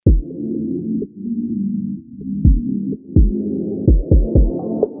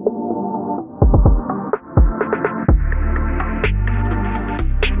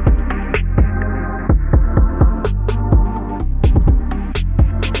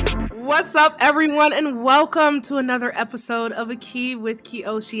What's up, everyone, and welcome to another episode of A Key with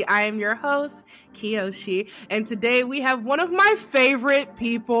Kiyoshi. I am your host, Kiyoshi, and today we have one of my favorite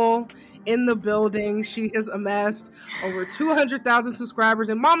people in the building. She has amassed over 200,000 subscribers,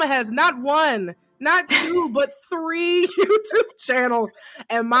 and Mama has not one, not two, but three YouTube channels.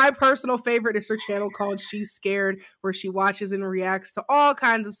 And my personal favorite is her channel called She's Scared, where she watches and reacts to all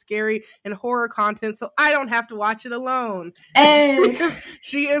kinds of scary and horror content, so I don't have to watch it alone. Hey.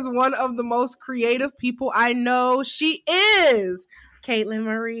 She is one of the most creative people I know. She is Caitlin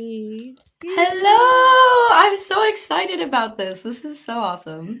Marie. Hello! I'm so excited about this. This is so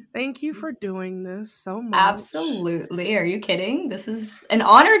awesome. Thank you for doing this so much. Absolutely. Are you kidding? This is an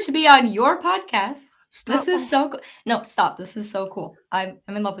honor to be on your podcast. Stop. This is so cool. No, stop. This is so cool. I'm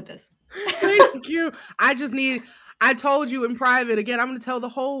in love with this. Thank you. I told you in private, again, I'm going to tell the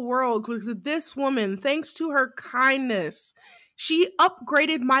whole world, because this woman, thanks to her kindness, she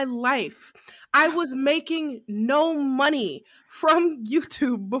upgraded my life. I was making no money from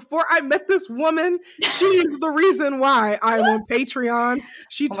YouTube before I met this woman. She is the reason why I'm on Patreon.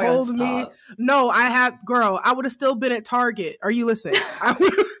 She told me, no, I would have still been at Target. Are you listening?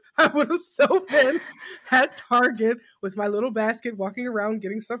 I would have still been at Target with my little basket walking around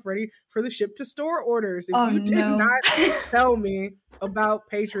getting stuff ready for the ship to store orders. If you did not tell me about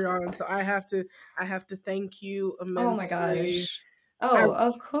Patreon, so I have to thank you immensely. Oh my gosh. Oh,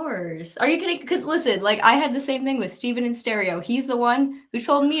 of course. Are you kidding? Because listen, I had the same thing with Steven in Stereo. He's the one who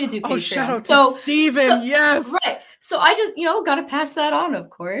told me to do Patreon. Oh, shout out to Steven, yes. Right. So I just, got to pass that on, of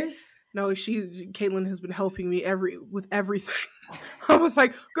course. No, Caitlin has been helping me with everything. I was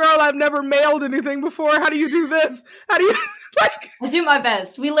like, girl, I've never mailed anything before. How do you do this? How do you I do my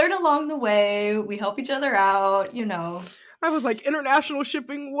best. We learn along the way. We help each other out, I was like, international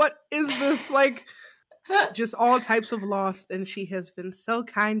shipping, what is this? Just all types of lost, and she has been so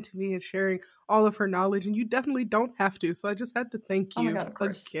kind to me and sharing all of her knowledge, and you definitely don't have to, so I just had to thank you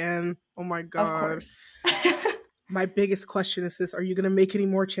again. Oh my god. Of course. My biggest question is this: are you gonna make any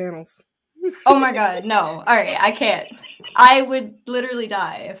more channels? Oh my god, no. All right, I can't. I would literally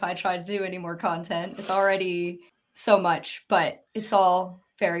die if I tried to do any more content. It's already so much, but it's all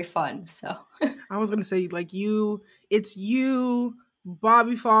very fun, so. I was gonna say, it's you,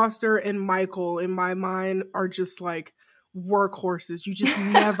 Bobby Foster, and Michael in my mind are just workhorses. You just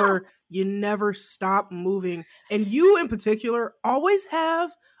never stop moving. And you in particular always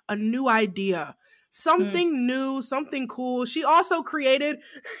have a new idea. Something new, something cool. She also created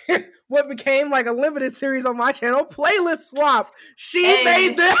what became a limited series on my channel, Playlist Swap. She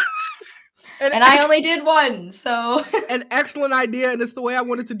made that. And I only did one, so. An excellent idea, and it's the way I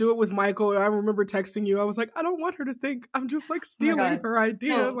wanted to do it with Michael. I remember texting you. I was like, I don't want her to think I'm just stealing her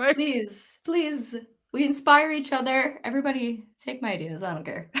idea. No, please. We inspire each other. Everybody take my ideas. I don't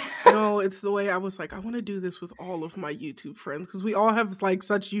care. No, it's the way I was like, I want to do this with all of my YouTube friends, because we all have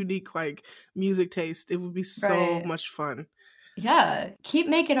such unique music taste. It would be so much fun. Yeah, keep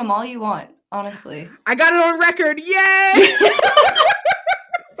making them all you want, honestly. I got it on record. Yay!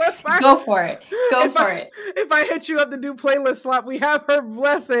 Go for it. If I hit you up to do Playlist Swap, we have her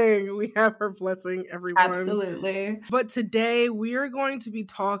blessing. Everyone. Absolutely. But today we are going to be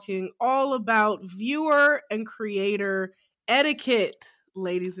talking all about viewer and creator etiquette,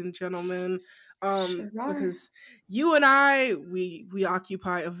 ladies and gentlemen. Because you and I, we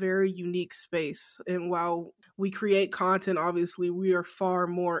occupy a very unique space, and while we create content, obviously we are far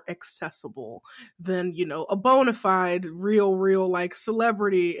more accessible than a bona fide real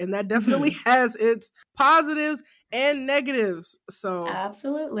celebrity, and that definitely has its positives and negatives. So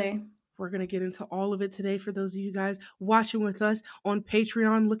absolutely, we're gonna get into all of it today. For those of you guys watching with us on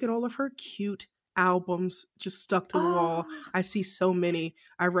Patreon, look at all of her cute albums just stuck to the wall. I see so many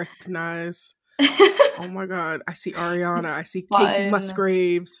I recognize. Oh my god, I see Ariana, I see Casey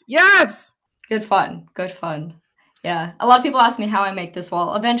Musgraves. Yes! Good fun. Yeah, a lot of people ask me how I make this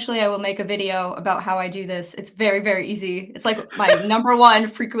wall. Eventually I will make a video about how I do this. It's very, very easy. It's my number one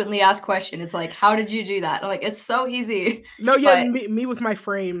frequently asked question. It's how did you do that? I'm it's so easy. No, yeah, me with my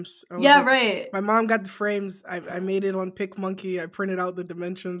frames. Yeah, right. My mom got the frames. I made it on PicMonkey. I printed out the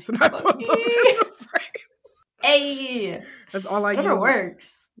dimensions and I put them in the frames. Hey! That's all I use. Whatever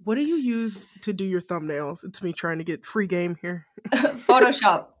works. What do you use to do your thumbnails? It's me trying to get free game here.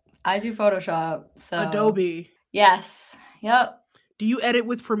 Photoshop. I do Photoshop. So Adobe. Yes. Yep. Do you edit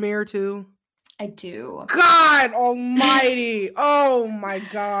with Premiere too? I do. God almighty. Oh my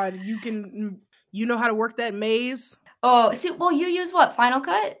god. You know how to work that maze? Oh, see, well, you use what? Final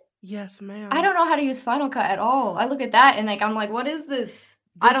Cut? Yes, ma'am. I don't know how to use Final Cut at all. I look at that and I'm like, what is this?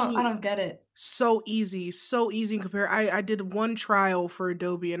 I This don't I was don't get it. so easy in compare. I did one trial for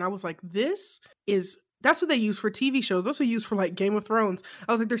Adobe and I was like, this is that's what they use for TV shows. That's what they use for like Game of Thrones.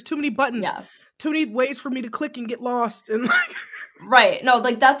 I was like, there's too many buttons, Yeah. too many ways for me to click and get lost. And like, Right. No,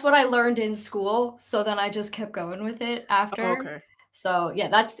 like, that's what I learned in school, so then I just kept going with it oh, after. okay. So, yeah,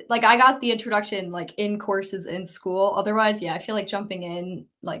 that's like, I got the introduction, like, in courses in school. Otherwise, yeah, I feel like jumping in,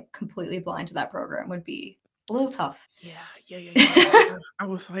 like, completely blind to that program would be a little tough. Yeah. I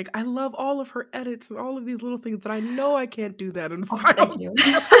was like, I love all of her edits and all of these little things, but I know I can't do that in Oh, Final thank you.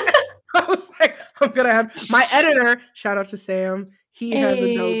 Cut. I was like, I'm gonna have my editor. Shout out to Sam. He has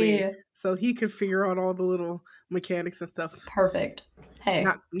Adobe, Hey, so he could figure out all the little mechanics and stuff. perfect. Hey.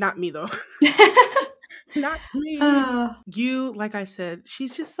 Not me though. Not me. Ah. You, like I said,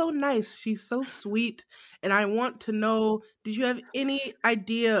 she's just so nice. She's so sweet. And I want to know, did you have any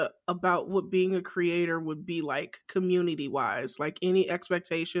idea about what being a creator would be like community wise? Like any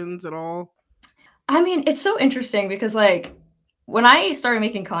expectations at all? I mean, it's so interesting because, like, when I started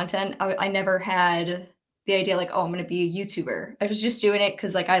making content, I never had the idea, like, "Oh, I'm gonna be a YouTuber." I was just doing it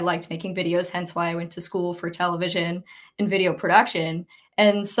because, like, I liked making videos, hence why I went to school for television and video production,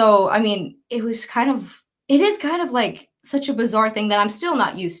 and so, I mean, it is kind of, like, such a bizarre thing that I'm still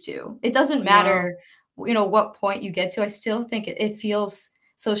not used to. It doesn't Wow. matter, what point you get to, I still think it feels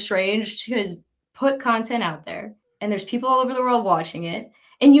so strange to put content out there, and there's people all over the world watching it,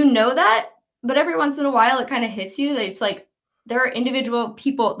 and you know that, but every once in a while, it kinda hits you that it's like, there are individual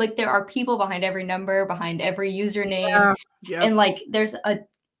people, like, there are people behind every number, behind every username, Yeah. Yep. and, like, there's a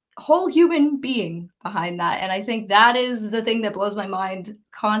whole human being behind that, and I think that is the thing that blows my mind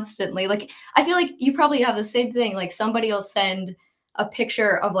constantly. Like, I feel like you probably have the same thing, like, somebody will send a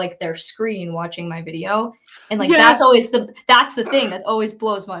picture of, like, their screen watching my video, and, like, Yes. that's the thing that always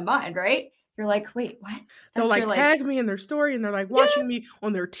blows my mind, right? You're like, "Wait, what?" They'll That's like your, like tag me in their story and they're like yeah, watching me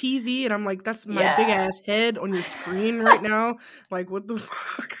on their TV and I'm like, that's my yeah. big ass head on your screen right now. Like, what the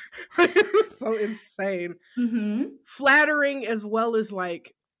fuck? It's so insane. Mhm. Flattering as well as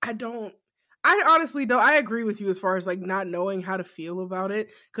like, I honestly don't. I agree with you as far as like not knowing how to feel about it.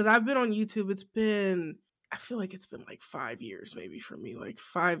 Cause I've been on YouTube. I feel like it's been like 5 years maybe for me, like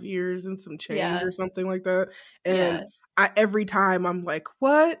 5 years and some change or Yeah, something like that. And yeah. every time I'm like,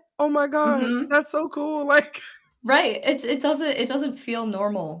 what? Oh my God, Mhm. that's so cool. Like, Right, it doesn't feel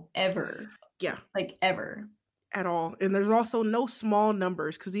normal ever, yeah, like, ever. at all. And there's also no small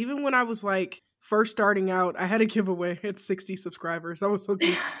numbers because even when I was like first starting out, I had a giveaway at 60 subscribers. I was so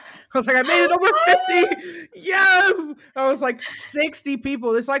geeked. I was like, I made it over 50. Yes. I was like 60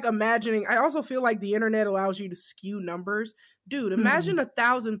 people. It's like imagining. I also feel like the internet allows you to skew numbers. Dude, imagine Mhm.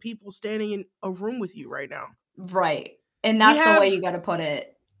 1,000 people standing in a room with you right now. Right, and We that's the way have you gotta put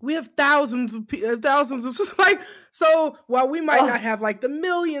it. we have thousands of like, so while we might not Ugh, have like the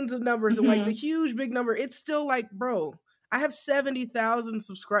millions of numbers and like the mhm. huge big number, it's still like, bro, I have 70,000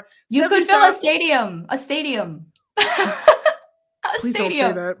 subscribe You could fill 70,000. a stadium. A Please don't say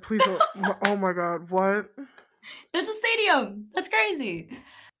stadium. that. Please don't. Oh my God, what? It's a stadium. That's crazy.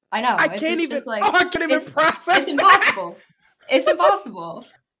 I know, I it's can't even just like I can't even it's process that. impossible. It's impossible.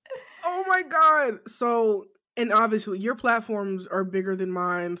 Oh my God. So, and obviously your platforms are bigger than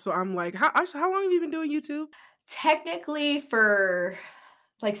mine, so I'm like, how long have you been doing YouTube? Technically for,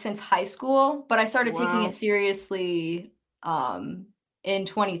 like, since high school, but I started taking it Wow. seriously, in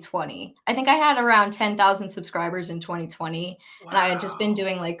 2020. I think I had around 10,000 subscribers in 2020, and I had just been Wow.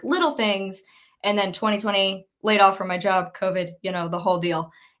 doing, like, little things, and then 2020, laid off from my job, COVID, the whole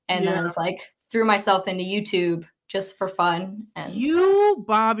deal, and then Yeah. I was like, threw myself into YouTube just for fun, and You,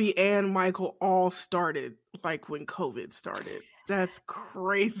 Bobby, and Michael all started like when COVID started. That's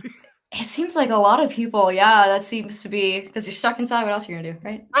crazy. it seems like a lot of people, yeah, that seems to be because 'cause you're stuck inside, what else are you gonna do,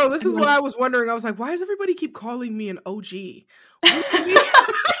 right? Oh, this is what Everyone I was wondering. I was like, why does everybody keep calling me an OG? What do you mean?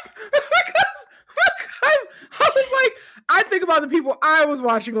 because I was like, I think about the people I was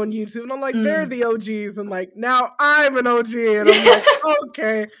watching on YouTube, and I'm like, they're Mm. the OGs, and like now I'm an OG, and I'm like,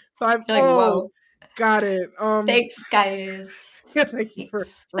 okay, so I'm You're like, old. "Whoa, Got it. thanks, guys. Yeah, thank you for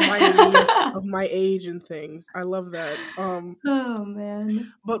Thanks." reminding me of my age and things. I love that. Oh,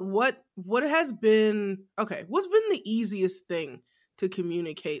 man. But what has been okay, what's been the easiest thing to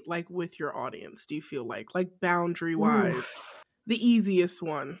communicate like with your audience, do you feel like boundary wise? Oof. The easiest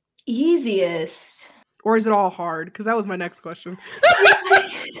one. Easiest. Or is it all hard? Because that was my next question. See,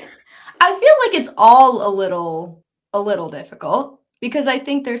 I feel like it's all a little difficult because I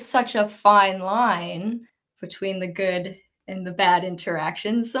think there's such a fine line between the good and the bad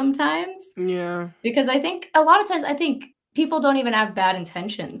interactions sometimes. Yeah. Because I think a lot of times, I think people don't even have bad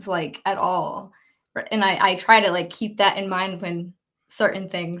intentions, like, at all. And I try to, like, keep that in mind when certain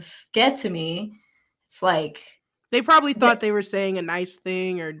things get to me, it's like They probably thought they were saying a nice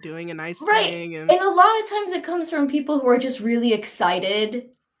thing or doing a nice right. thing, and And a lot of times it comes from people who are just really excited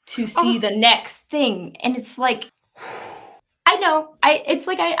to see oh, the next thing. And it's like, I know. It's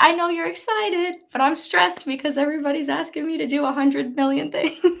like I know you're excited, but I'm stressed because everybody's asking me to do 100 million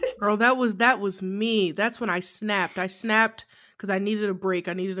things. girl, that was me. That's when I snapped. I snapped because I needed a break.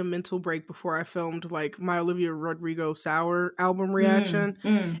 I needed a mental break before I filmed like my Olivia Rodrigo Sour album reaction.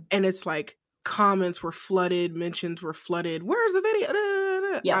 Mm. And it's like comments were flooded, mentions were flooded. Where's the video?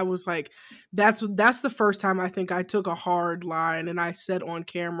 I Yep, was like, that's the first time I think I took a hard line and I said on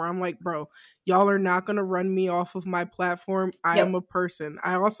camera, I'm like, bro, y'all are not gonna run me off of my platform. I am yep. a person.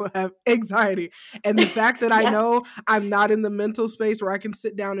 I also have anxiety. And the fact that I Yeah, know I'm not in the mental space where I can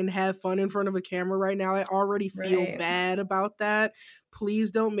sit down and have fun in front of a camera right now, I already feel right. bad about that.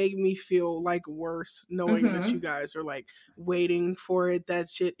 Please don't make me feel like worse knowing that you Mhm. guys are like waiting for it. That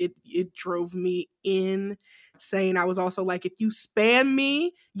shit, it drove me insane. I was also like, if you spam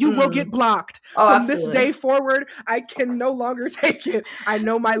me, you will get Mm. blocked. Oh, From this day absolutely. forward, I can no longer take it. I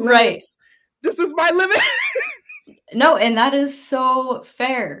know my Right. limits. This is my limit. No, and that is so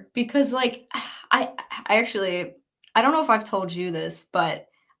fair because, like, I actually I don't know if I've told you this, but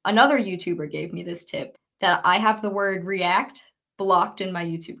another YouTuber gave me this tip that I have the word "react" blocked in my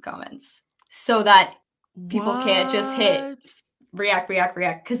YouTube comments so that people can't just hit What? react, react,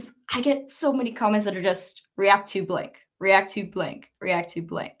 react. Because I get so many comments that are just react to blank, react to blank, react to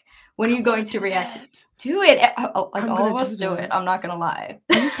blank. When are I you want going to to do react to? that. Do it. Like I'm all gonna of do us do it. that. I'm not gonna lie.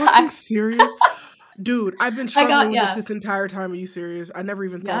 Are you fucking serious? Dude, I've been I struggling got with this yeah. this entire time. Are you serious? I never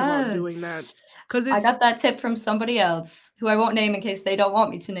even thought about Yeah. doing that. Cause I it's got that tip from somebody else, who I won't name in case they don't want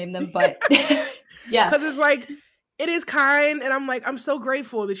me to name them, but yeah. Cause it's like it is kind, and I'm like, I'm so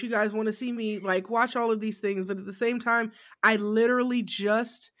grateful that you guys want to see me like watch all of these things, but at the same time, I literally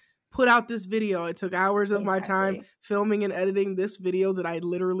just put out this video. It took hours of my time Exactly. filming and editing this video that I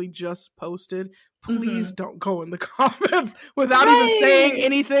literally just posted. Please Mhm. don't go in the comments without even saying Right!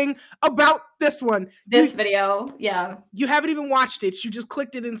 anything about this one. This video, yeah. You haven't even watched it. You just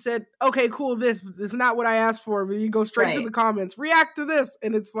clicked it and said, "Okay, cool. This is not what I asked for." But you go straight to the Right. comments, react to this,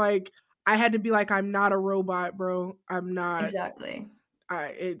 and it's like I had to be like, "I'm not a robot, bro. I'm not." Exactly.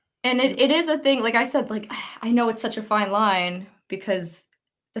 I And it is a thing, like I said, like, I know it's such a fine line because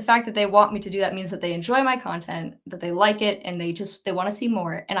the fact that they want me to do that means that they enjoy my content, that they like it, and they wanna see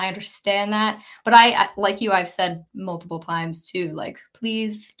more, and I understand that, but I like you, I've said multiple times too, like,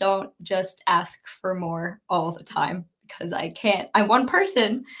 "Please don't just ask for more all the time because I can't. I'm one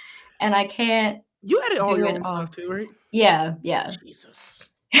person, and I can't you edit all do your it own stuff all." too, right? Yeah, yeah. Jesus,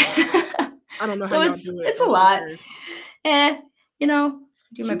 I don't know how So y'all do it. it's a I'm so lot. serious. Eh, you know,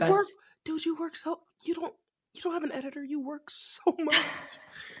 do my You work, best. dude. You work so you don't have an editor. You work so much.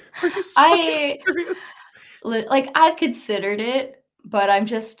 Are you fucking I serious? like, I've considered it, but I'm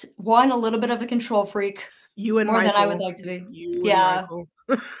just, 1, a little bit of a control freak, You and more than I would Michael. like to be. You and Yeah, Michael.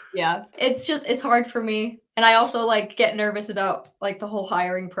 yeah. It's just it's hard for me, and I also, like, get nervous about, like, the whole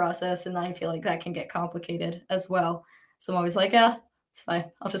hiring process, and I feel like that can get complicated as well. So I'm always like, "Yeah, it's fine.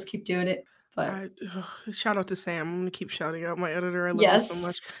 I'll just keep doing it." But Shout out to Sam. I'm gonna keep shouting out my editor. I love you so yes.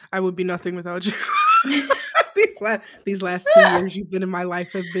 much. I would be nothing without you. these last 2 years you've been in my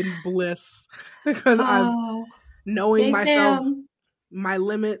life have been bliss because I've Oh, knowing yay, myself, Sam. my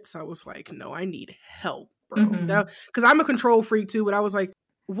limits. I was like, no, I need help, bro. Mhm. Because I'm a control freak too. But I was like,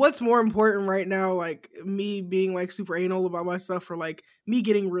 what's more important right now? Like me being like super anal about my stuff, or like me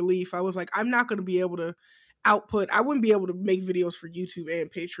getting relief. I was like, I'm not gonna be able to output. I wouldn't be able to make videos for YouTube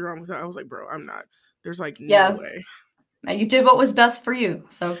and Patreon without. I was like, bro, I'm not. There's like no Yeah. way. You did what was best for you,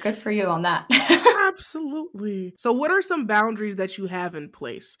 so good for you on that. Absolutely. So, what are some boundaries that you have in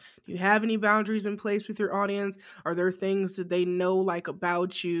place? Do you have any boundaries in place with your audience? Are there things that they know, like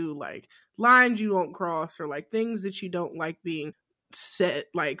about you, like lines you don't cross, or like things that you don't like being said?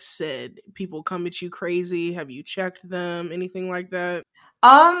 Like said, people come at you crazy. Have you checked them? Anything like that?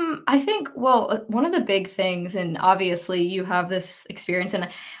 I think, well, one of the big things, and obviously you have this experience, and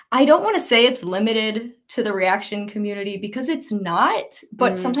I don't want to say it's limited to the reaction community because it's not,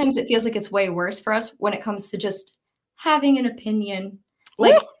 but Mm. sometimes it feels like it's way worse for us when it comes to just having an opinion. Ooh,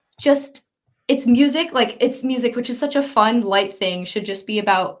 Like, just it's music, which is such a fun, light thing, should just be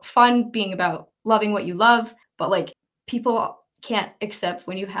about fun, being about loving what you love, but like people can't accept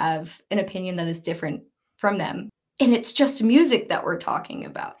when you have an opinion that is different from them. And it's just music that we're talking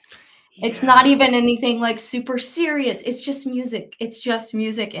about. It's not yeah. even anything, like, super serious, it's just music, it's just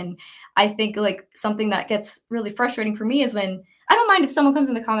music, and I think, like, something that gets really frustrating for me is when I don't mind if someone comes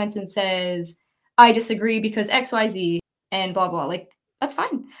in the comments and says, "I disagree because XYZ and blah, blah," like, That's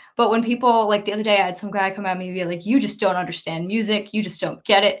fine. But when people like the other day, I had some guy come at me and be like, "You just don't understand music. You just don't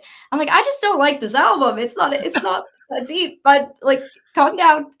get it." I'm like, "I just don't like this album. It's not that deep, but like calm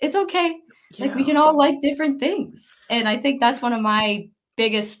down. It's okay. Like we Yeah. can all like different things." And I think that's one of my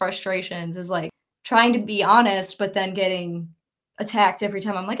biggest frustrations is like trying to be honest, but then getting attacked every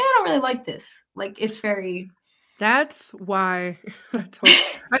time. I'm like, "I don't really like this." Like it's very That's why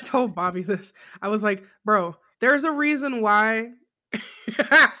I told Bobby this. I was like, bro, there's a reason why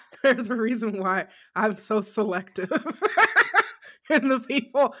there's a reason why I'm so selective in the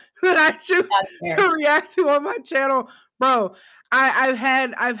people that I choose that's fair. to react to on my channel. Bro, I've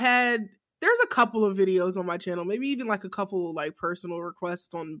had there's a couple of videos on my channel, maybe even like a couple of like personal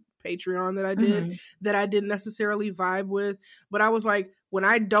requests on Patreon that I did Mhm. that I didn't necessarily vibe with. But I was like, when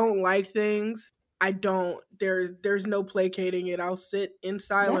I don't like things, I don't there's no placating it. I'll sit in Yeah.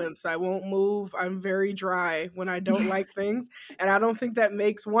 silence. I won't move. I'm very dry when I don't like things. And I don't think that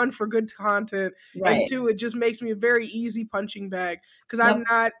makes one for good content. And Right. two, it just makes me a very easy punching bag. Cause I'm Yep.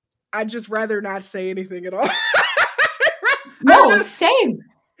 not I'd just rather not say anything at all. I No, same.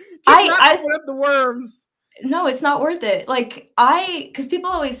 just not I open up the worms. No, it's not worth it. Like, because people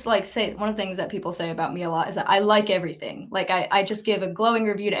always, like, say one of the things that people say about me a lot is that I like everything. Like, I just give a glowing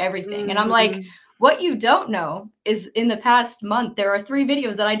review to everything, and I'm like, Mhm. "What you don't know is in the past month, there are 3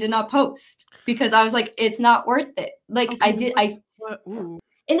 videos that I did not post because I was like, "It's not worth it." Like, Okay, what ooh.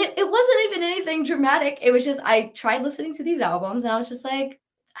 and it wasn't even anything dramatic. It was just I tried listening to these albums, and I was just like,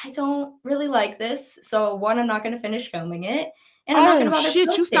 "I don't really like this, so 1, I'm not gonna finish filming it, and I'm not Oh gonna bother shit, you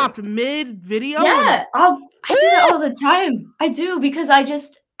posting." stopped mid video and Yeah, I do that ooh! all the time. I do because I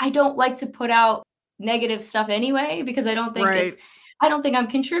don't like to put out negative stuff anyway because Right. I don't think I'm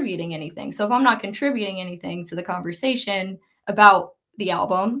contributing anything. So if I'm not contributing anything to the conversation about the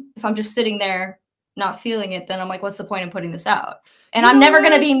album, if I'm just sitting there not feeling it, then I'm like, what's the point in putting this out? And You I'm know never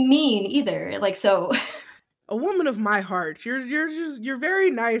gonna what? be mean either. Like so A woman of my heart. You're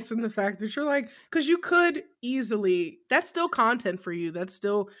very nice in the fact that you're like, because you could easily, that's still content for you. That's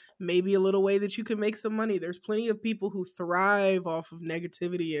still maybe a little way that you can make some money. There's plenty of people who thrive off of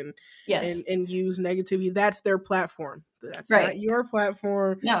negativity and yes. use negativity. That's their platform. That's not Right. your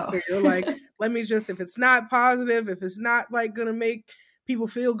platform. No. So you're like, let me just, if it's not positive, if it's not like gonna make people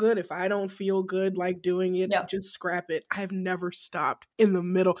feel good, if I don't feel good like doing it, Yep. just scrap it. I've never stopped in the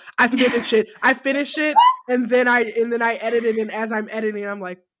middle. I finish it and then I edit it, and as I'm editing, I'm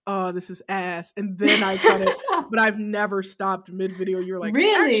like, oh, this is ass. And then I cut it. But I've never stopped mid video. You're like,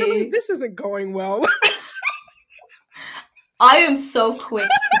 actually, Really? this isn't going well. I am so quick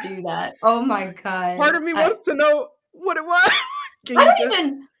to do that. Oh my Part god. of me wants to know what it was. Can I you just don't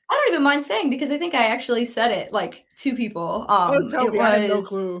even I don't even mind saying because I think I actually said it, like, to people. tell It me? I have no was,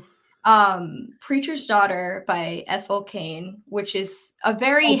 clue. Preacher's Daughter by Ethel Cain, which is a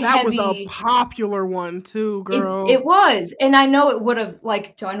very Oh, that was a heavy popular one too, it girl. was, and I know it would've,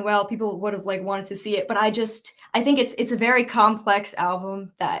 like, done well, people would've, like, wanted to see it, but I think it's a very complex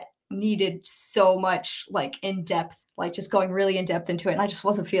album that needed so much, like, in-depth, like, just going really in-depth into it, and I just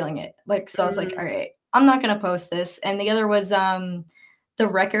wasn't feeling it. Like, so I was like, Mm. "Alright, I'm not gonna post this," and the other was, The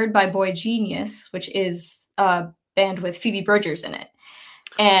Record by Boy Genius, which is a band with Phoebe Bridgers in it,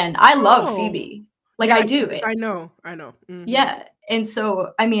 and I love Oh, Phoebe. Like, yeah, I I do. yes, I know. Hmm. Yeah, and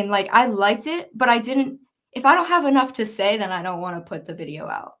so, I mean, like, I liked it, but I didn't if I don't have enough to say, then I don't wanna put the video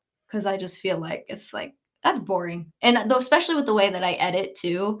out because I just feel like it's like, that's boring, and though especially with the way that I edit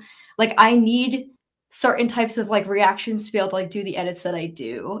too, like, I need certain types of, like, reactions to be able to, like, do the edits that I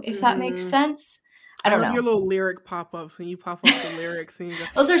do, if that makes Hmm. sense? I I don't love your know. little lyric pop-ups when you pop up the lyrics and you go,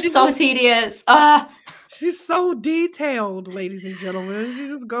 Those are she so just tedious. Ah. she's so detailed, ladies and gentlemen. She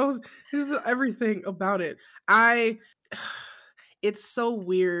just goes, just everything about it. I, it's so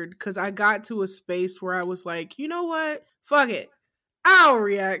weird because I got to a space where I was like, you know what? Fuck it. I'll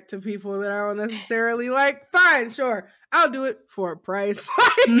react to people that I don't necessarily like. Fine, sure. I'll do it for a price.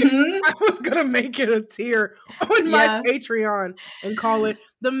 Like, Mhm. I was gonna make it a tier on my Yeah. Patreon and call it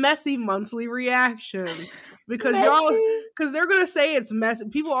the messy monthly reactions. Because y'all, Messy. because they're gonna say it's messy.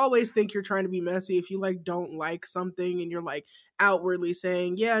 People always think you're trying to be messy if you like don't like something and you're like outwardly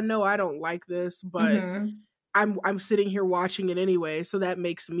saying, yeah, no, I don't like this, but Mhm. I'm sitting here watching it anyway, so that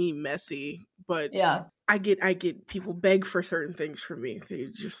makes me messy. But Yeah. I get people beg for certain things from me. They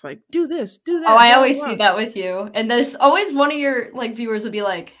just like, do this, do Oh, that, I blah blah always see blah. that with you, and there's always one of your, like, viewers would be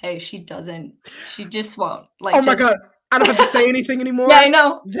like, "Hey, she just won't." Oh Like, my just god, I don't have to say anything Yeah, anymore. I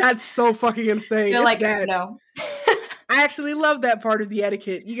know. That's so fucking insane. You're It's like, that. "No." I actually love that part of the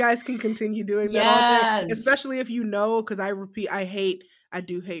etiquette. You guys can continue doing that all day, Yes. especially if you know, because I repeat, I hate I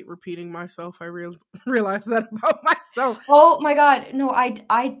do hate repeating myself. I realize that about myself. Oh my god, no, I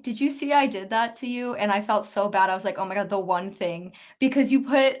did you see I did that to you? And I felt so bad. I was like, "Oh my god, the one thing." Because you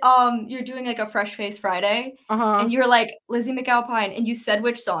put, you're doing, like, a Fresh Face Friday, Uh-huh. and you're like, "Lizzie McAlpine," and you said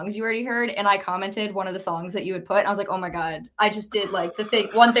which songs you already heard, and I commented one of the songs that you had put, and I was like, "Oh my god, I just did, like, the thing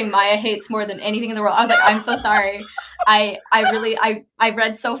one thing Maya hates more than anything in the world." I was like, "I'm so sorry. I really I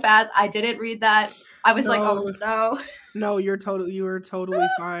read so fast, I didn't read that." I was like, "Oh No, no." no, you are totally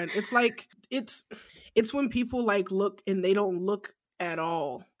fine. It's like it's when people like look and they don't look at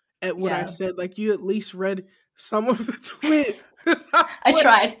all at what I Yeah, said. Like you at least read some of the tweet. 'Cause I I would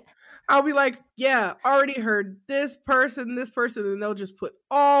tried. I'll be like, yeah, already heard this person, and they'll just put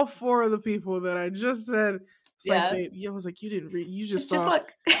all four of the people that I just said. It's like, Yeah. babe, I was like, you didn't read, you just Just saw.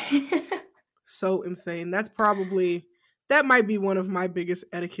 look. So insane. That might be one of my biggest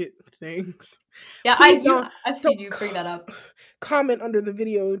etiquette things. Yeah, Please don't I've don't seen you bring that up. comment under the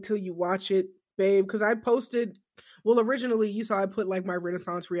video until you watch it, babe, because I posted. Well, originally you saw I put like my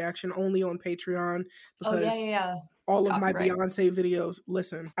Renaissance reaction only on Patreon Oh, yeah, because yeah, yeah. all of my Copyright. Beyonce videos.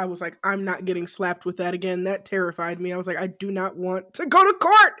 Listen, I was like, I'm not getting slapped with that again. That terrified me. I was like, I do not want to go to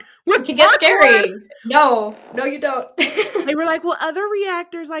court with It can get Parkwood. scary. No. No, you don't. They were like, well, other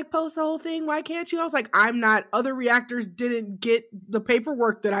reactors like post the whole thing. Why can't you? I was like, I'm not. Other reactors didn't get the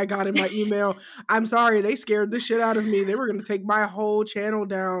paperwork that I got in my email. I'm sorry. They scared the shit out of me. They were going to take my whole channel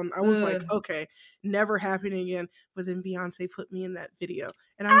down. I was like, Ugh. okay, never happening again. But then Beyonce put me in that video.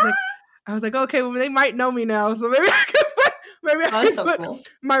 And I was like, okay, well, they might know me now. So maybe maybe I Oh, that's can so put cool.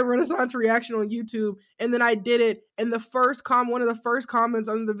 my Renaissance reaction on YouTube. And then I did it. And one of the first comments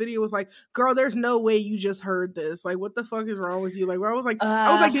under the video was like, girl, there's no way you just heard this. Like, what the fuck is wrong with you? Like, where I was like,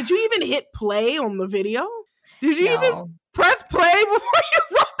 Uh, did you even hit play on the video? Did you even no. press play before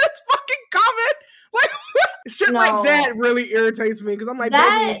you wrote this fucking comment? Like, shit like that No. really irritates me because I'm like,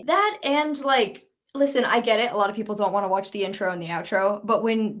 baby, That and, like listen, I get it, a lot of people don't wanna watch the intro and the outro, but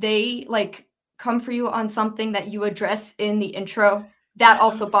when they, like, come for you on something that you address in the intro, that yeah,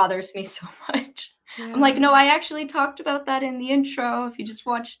 also bothers me so much. I'm like, yeah. "No, I actually talked about that in the intro. If you just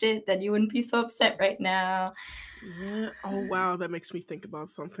watched it, then you wouldn't be so upset right now." Yeah. Oh wow, that makes me think about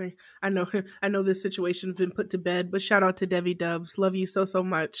something. I know I know this situation has been put to bed, but shout out to Debbie Dubs. Love you so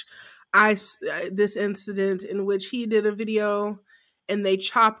much. This incident in which he did a video and they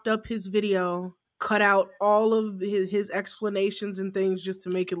chopped up his video, cut out all of his explanations and things just to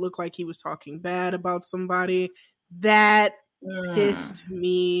make it look like he was talking bad about somebody. That Mm, pissed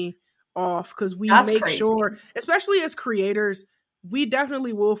me off because we that's make crazy. sure, especially as creators, we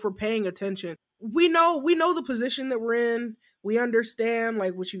definitely will for paying attention. We know the position that we're in. We understand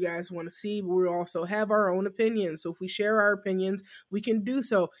like what you guys want to see, but we also have our own opinions. So if we share our opinions, we can do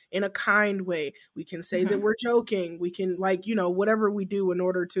so in a kind way. We can say that Mhm. we're joking. We can like, whatever we do in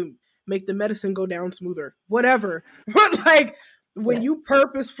order to make the medicine go down smoother. Whatever. But like when Yeah. you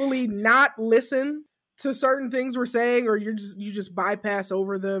purposefully not listen to certain things we're saying or you just bypass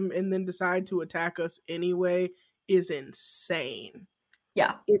over them and then decide to attack us anyway is insane.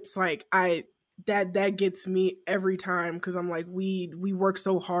 Yeah. It's like that gets me every time because I'm like we work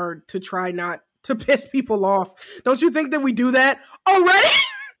so hard to try not to piss people off. Don't you think that we do that already?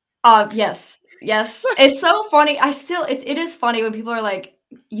 Yes. Yes. It's so funny. It is funny when people are like,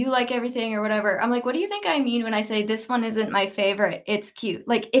 "You like everything," or whatever. I'm like, "What do you think I mean when I say this one isn't my favorite? It's cute."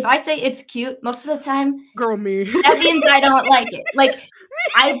 Like, if I say it's cute, most of the time, Girl, me. that means I don't like it. Like,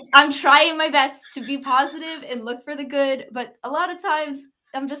 I'm trying my best to be positive and look for the good, but a lot of times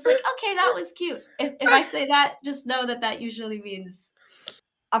I'm just like, "Okay, that was cute." If I say that, just know that that usually means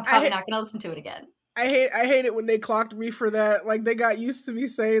I'm I probably hate not gonna listen to it again. I hate it when they clocked me for that. Like they got used to me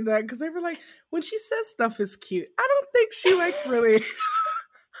saying that because they were like, when she says stuff is cute, I don't think she like really.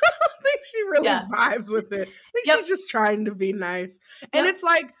 I don't think she really Yeah. vibes with it. I think she's Yep. just trying to be nice. And Yep. it's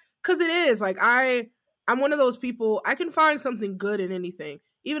like, cause it is like I'm one of those people. I can find something good in anything.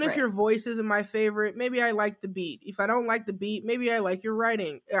 Even if Right. your voice isn't my favorite, maybe I like the beat. If I don't like the beat, maybe I like your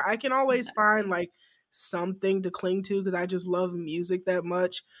writing. I can always find Exactly. like something to cling to because I just love music that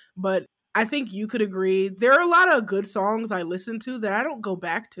much. But I think you could agree. There are a lot of good songs I listen to that I don't go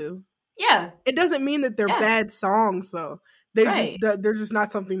back to. Yeah. It doesn't mean that they're Yeah. bad songs though. Right. They're just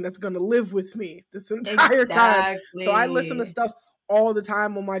not something that's going to live with me this entire time. So I listen to Exactly. stuff all the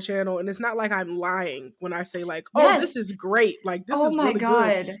time on my channel and it's not like I'm lying when I say like, "Oh, this Yes. is great. Like this Oh is my really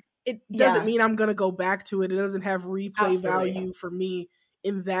good." god. It doesn't Yeah, mean I'm going to go back to it. It doesn't have replay absolutely. value for me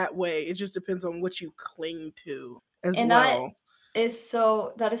in that way. It just depends on what you cling to as And well. that is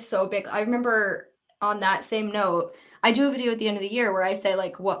so big. I remember on that same note, I do a video at the end of the year where I say,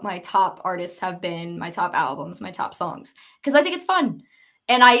 like, what my top artists have been, my top albums, my top songs, because I think it's fun.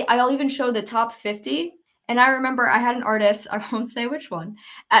 And I'll even show the top 50. And I remember I had an artist, I won't say which one,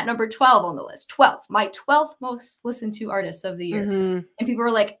 at number 12 on the list. 12, my 12th most listened to artist of the year. Mhm. And people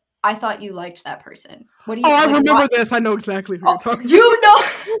were like, I thought you liked that person. What do Oh, you I like? remember What? this. I know exactly who Oh, you're talking you know,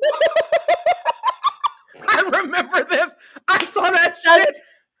 I remember this. I saw that that's shit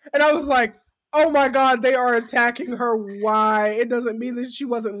and I was like, "Oh my god, they are attacking her. Why? It doesn't mean that she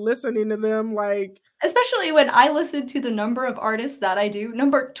wasn't listening to them like especially when I listen to the number of artists that I do,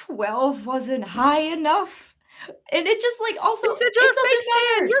 number 12 wasn't high enough. And it just like also, they said you're it a fake doesn't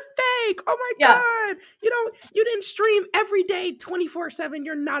stan. matter. You're fake. Oh my Yeah. god. You didn't stream every day 24/7.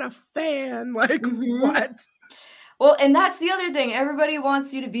 You're not a fan. Like Mhm. what?" Well, and that's the other thing. Everybody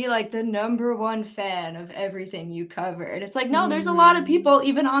wants you to be like the number one fan of everything you cover. And it's like, no, there's a lot of Mhm. people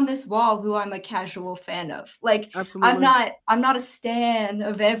even on this wall who I'm a casual fan of. Like Absolutely. I'm not a stan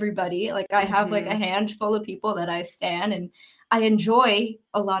of everybody. Like I have like a Mhm. handful of people that I stan and I enjoy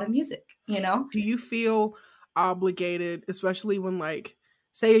a lot of music, you know? Do you feel obligated, especially when like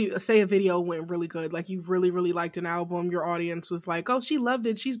say a video went really good, like you really liked an album, your audience was like, "Oh, she loved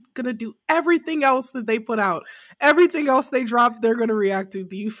it. She's going to do everything else that they put out. Everything else they drop, they're going to react to."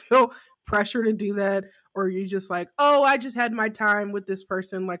 Do you feel pressure to do that or are you just like, "Oh, I just had my time with this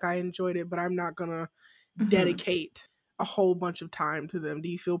person, like I enjoyed it, but I'm not going to Mhm. dedicate a whole bunch of time to them." Do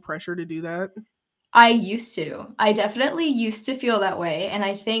you feel pressure to do that? I used to. I definitely used to feel that way, and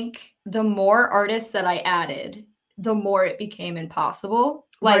I think the more artists that I added, the more it became impossible.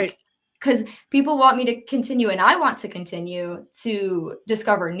 Right. Like, because people want me to continue, and I want to continue to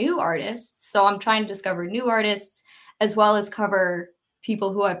discover new artists, so I'm trying to discover new artists as well as cover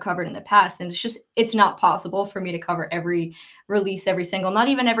people who I've covered in the past, and it's not possible for me to cover every release, every single, not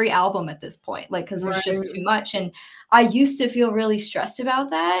even every album at this point, like, because there's just too Right. much, and I used to feel really stressed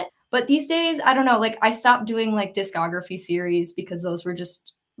about that, but these days, I don't know, like I stopped doing like discography series because those were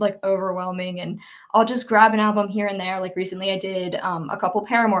just like overwhelming and I'll just grab an album here and there. Like recently I did a couple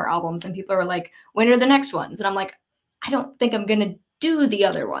Paramore albums and people are like, when are the next ones? And I'm like, I don't think I'm gonna do the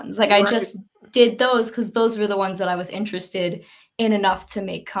other ones. Like I Right. just did those because those were the ones that I was interested in enough to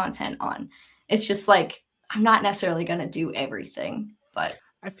make content on. It's just like I'm not necessarily gonna do everything, but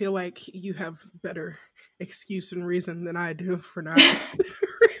I feel like you have better excuse and reason than I do for not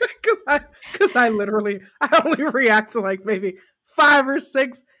because I literally I only react to like maybe 5 or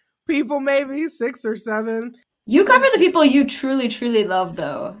 6 people, maybe 6 or 7. you cover the people you truly, truly love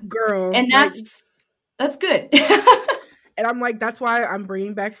though. Girl, And like, that's good. and I'm like, that's why I'm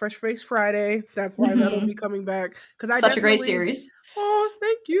bringing back Fresh Face Friday. That's why that'll be Mhm. coming back because I Such a great definitely. series. Oh,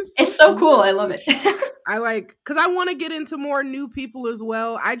 thank you It's so so cool, I love it. much. I like because I want to get into more new people as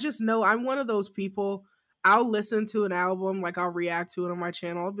well. I just know I'm one of those people. I'll listen to an album, like I'll react to it on my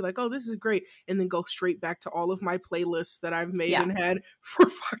channel. I'll be like, "Oh, this is great," and then go straight back to all of my playlists that I've made Yeah. and had for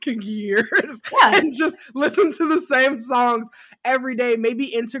fucking years, Yeah. and just listen to the same songs every day. Maybe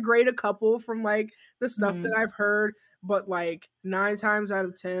integrate a couple from like the stuff that Mhm. I've heard, but like 9 times out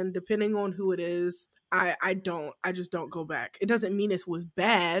of 10, depending on who it is, I just don't go back. It doesn't mean it was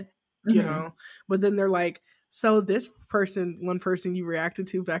bad, you Mhm. know, but then they're like, so this person, one person you reacted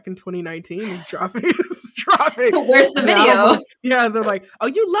to back in 2019 is dropping is dropping Where's the an video? album. Yeah, they're like, "Oh,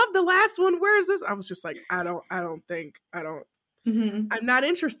 you love the last one. Where is this?" I was just like, Mhm. I'm not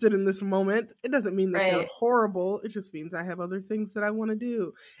interested in this moment. It doesn't mean that they're Right. horrible. It just means I have other things that I want to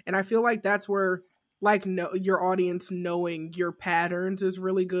do. And I feel like that's where like no your audience knowing your patterns is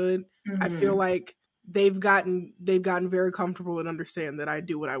really good. I feel Mhm. like they've gotten very comfortable and understand that I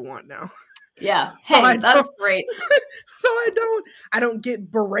do what I want now. Yeah. So I Hey, don't that's great. so I don't get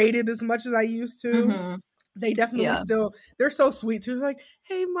berated as much as I used to. Mhm. They definitely Yeah. still they're so sweet too. Like,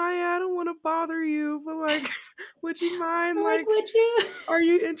 "Hey Maya, I don't want to bother you, but like would you mind They're like, like "Would you?" are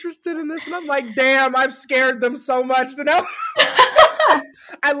you interested in this?" And I'm like, "Damn, I've scared them so much to know."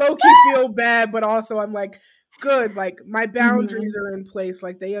 I low key feel bad, but also I'm like, good, like my boundaries Mhm. are in place.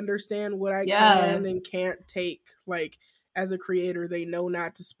 Like they understand what I Yeah. can and can't take. Like as a creator, they know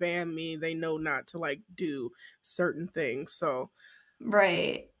not to spam me. They know not to like do certain things. So,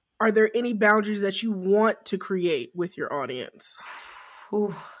 Right. are there any boundaries that you want to create with your audience?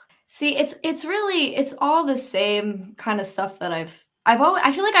 Ooh. See, it's all the same kind of stuff that I've always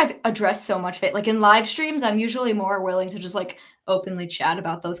I feel like I've addressed so much of it. Like in live streams, I'm usually more willing to just like openly chat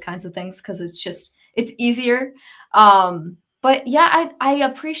about those kinds of things because it's easier. But yeah, I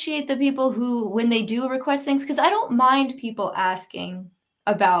appreciate the people who when they do request things because I don't mind people asking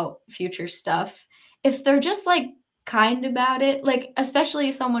about future stuff if they're just like kind about it. Like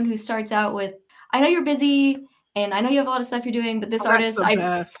especially someone who starts out with, I know you're busy and I know you have a lot of stuff you're doing, but this Oh, that's artist, the I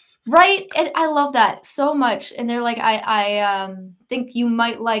best. right, and I love that so much. And they're like, I think you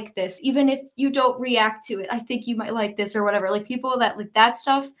might like this, even if you don't react to it. I think you might like this or whatever. Like people that like that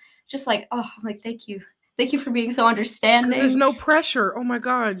stuff, just like, oh, I'm like, thank you for being so Because there's understanding. no pressure. Oh my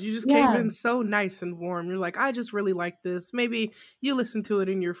God. You just came Yeah. in so nice and warm. You're like, I just really like this. Maybe you listen to it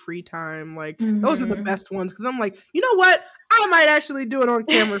in your free time. Like, those are the Hmm. best ones. Because I'm like, you know what? I might actually do it on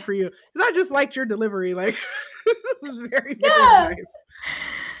camera for you. Because I just liked your delivery. Like, this is very, very Yeah. nice.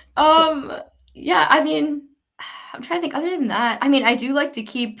 So, Um, yeah, I mean, I'm trying to think other than that. I mean, I do like to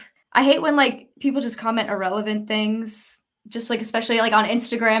keep I hate when like people just comment irrelevant things. Just like especially like on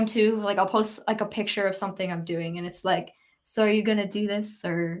Instagram too. Like I'll post like a picture of something I'm doing and it's like, so are you gonna do this?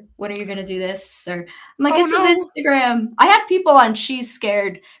 Or when are you gonna do this? Or I'm like, oh this is no. Instagram. I have people on She's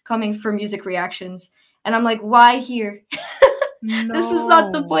Scared coming for music reactions. And I'm like, why here? This is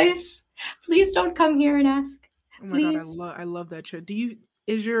not the No. place. Please don't come here and ask. Oh my God. Please. I love that shit.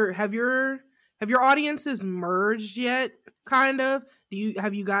 Have your audiences merged yet? Kind of.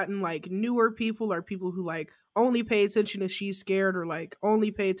 Have you gotten like newer people or people who like only pay attention to She's Scared or like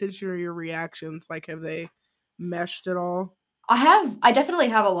only pay attention to your reactions? Like, have they meshed at all? I definitely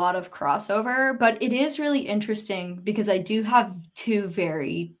have a lot of crossover, but it is really interesting because I do have 2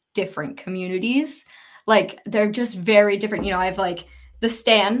 very different communities. Like, they're just very different, I have, like, the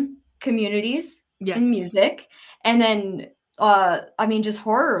stan communities in Yes. music, and then, I mean, just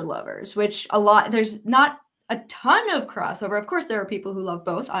horror lovers, which there's not a ton of crossover. Of course, there are people who love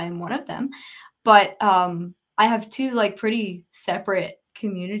both, I am one of them, but, I have 2, like, pretty separate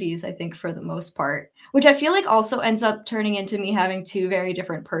communities, I think, for the most part, which I feel like also ends up turning into me having 2 very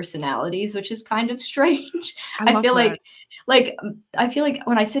different personalities, which is kind of strange. I I love feel that. I feel like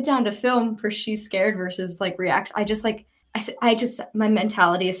when I sit down to film for She's Scared versus, like, Reacts, I just, like I just my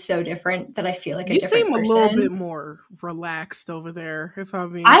mentality is so different that I feel like a You different seem a little bit person. more relaxed over there, if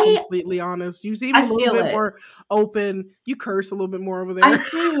I'm being I completely honest. You seem a I little feel bit it. more open. You curse a little bit more over there. I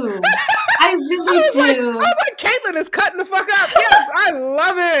do. I really I do. was like, Caitlin is cutting the fuck up. Yes, I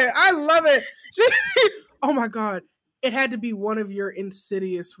love it. I love it. She, oh my God. It had to be one of your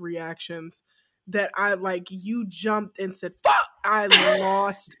insidious reactions that I like, you jumped and said, fuck. I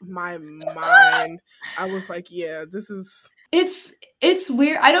lost my mind. I was like, yeah, this is. It's it's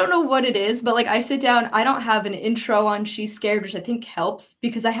weird. I don't know what it is, but, like, I sit down I don't have an intro on She's Scared, which I think helps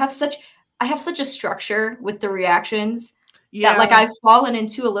because I have such a structure with the reactions that, like, Yeah. I've fallen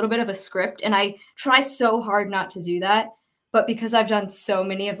into a little bit of a script, and I try so hard not to do that, but because I've done so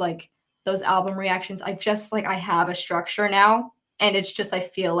many of, like, those album reactions, I just like, I have a structure now, and it's just I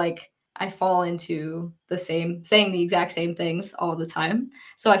feel like I fall into the same saying the exact same things all the time.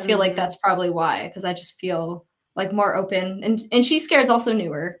 So I feel like Mm-hmm. that's probably why, because I just feel like more open and She Scared's also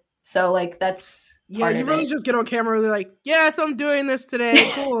newer. So like that's Yeah, part you of really it. just get on camera. They're like, "Yes, I'm doing this today.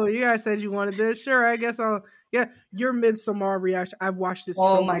 Cool. You guys said you wanted this. Sure, I guess I'll." Yeah, your Midsommar reaction. I've watched this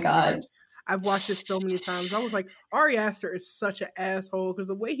Oh so my many god. times. I've watched this so many times. I was like, Ari Aster is such an asshole because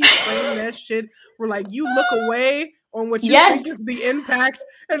the way he framed that shit, where like you look away on what you think Yes, is the impact,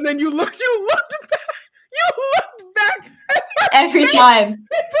 and then you looked back, you looked back as her every face time.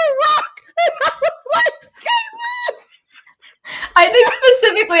 hit the rock, and I was like, I think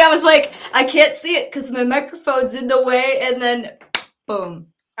specifically I was like, I can't see it because my microphone's in the way, and then boom.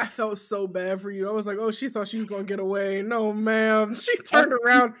 I felt so bad for you. I was like, oh, she thought she was gonna get away. No, ma'am. She And turned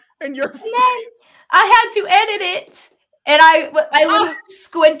around and your then face. I had to edit it. And I literally Ah, was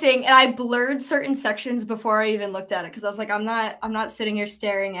squinting and I blurred certain sections before I even looked at it because I was like, I'm not sitting here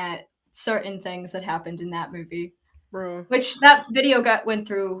staring at certain things that happened in that movie. bro. Which that video went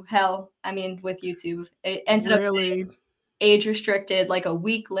through hell. I mean, with YouTube, it ended up Really? age restricted like a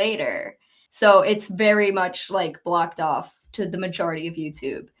week later, so it's very much like blocked off to the majority of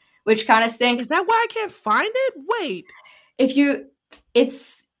YouTube, which kind of Is stinks. that why I can't find it? Wait. If you,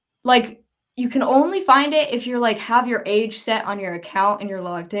 it's like you can only find it if you're like have your age set on your account and you're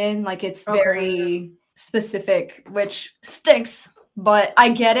logged in. Like it's Okay. very specific, which stinks. But I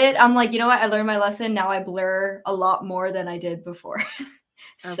get it. I'm like, you know what? I learned my lesson. Now I blur a lot more than I did before.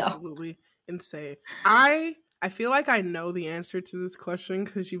 So, Absolutely insane. I feel like I know the answer to this question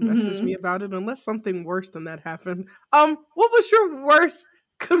because you messaged me mhm. about it, unless something worse than that happened. What was your worst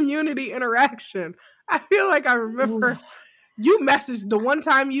community interaction? I feel like I Ooh. remember you messaged the one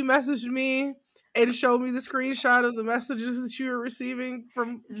time you messaged me and showed me the screenshot of the messages that you were receiving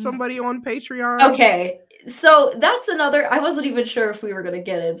from somebody on Patreon. Okay, so that's another I wasn't even sure if we were gonna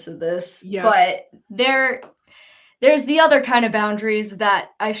get into this, Yes. but there's the other kind of boundaries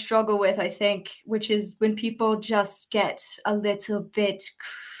that I struggle with, I think, which is when people just get a little bit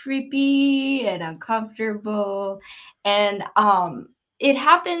creepy and uncomfortable. And it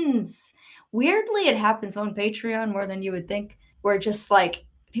happens weirdly, it happens on Patreon more than you would think, where just like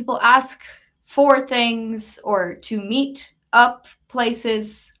people ask for things or to meet up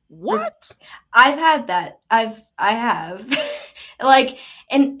places. What? I've had that. I have. Like,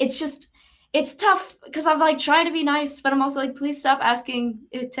 and it's tough because I'm like trying to be nice, but I'm also like, please stop asking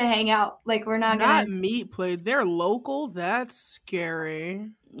it to hang out. Like, we're not gonna. Not meat play. They're local. That's scary.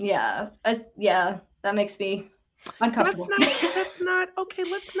 Yeah, yeah, that makes me That's uncomfortable. not okay.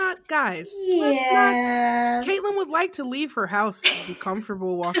 Let's not, guys. Let's not. Yeah. Caitlin would like to leave her house to be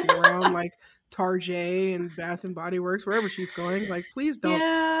comfortable walking around like Tarjay and Bath and Body Works, wherever she's going. Like, please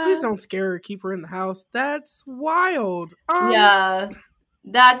Yeah. don't scare her. Keep her in the house. That's wild. Yeah.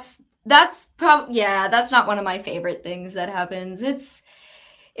 That's yeah, that's not one of my favorite things that happens. It's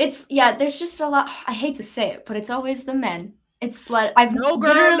yeah, there's just a lot. I hate to say it, but it's always the men. It's like I've No,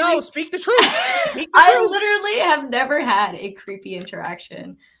 girl, no. Speak the truth. Speak the I truth. literally have never had a creepy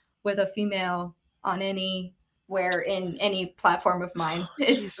interaction with a female on anywhere in any platform of mine.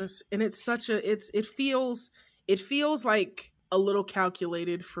 Jesus, and it's such a it feels like a little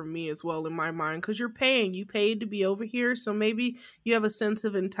calculated for me as well in my mind, because you paid to be over here, so maybe you have a sense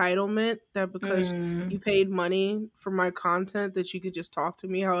of entitlement that because you paid money for my content that you could just talk to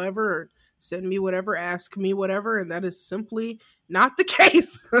me however, or send me whatever, ask me whatever, and that is simply not the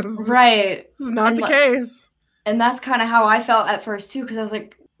case. Right. It's not the case. And that's kind of how I felt at first too, because I was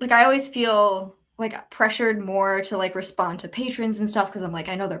like I always feel like pressured more to like respond to patrons and stuff, because I'm like,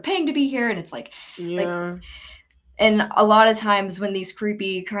 I know they're paying to be here, and it's like, yeah. And a lot of times when these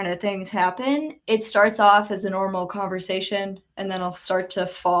creepy kind of things happen, it starts off as a normal conversation, and then I'll start to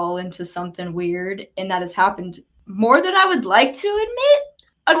fall into something weird, and that has happened more than I would like to admit,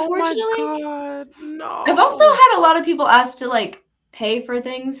 unfortunately. Oh my God, no. I've also had a lot of people ask to like pay for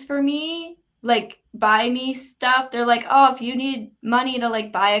things for me, like buy me stuff. They're like, oh, if you need money to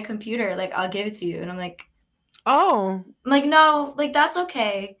like buy a computer, like I'll give it to you. And I'm like, oh, I'm like, no, like that's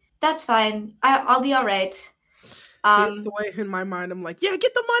okay. That's fine. I'll be all right. See, it's the way in my mind I'm like, yeah,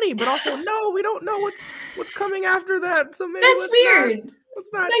 get the money, but also no, we don't know what's coming after that. So maybe that's weird.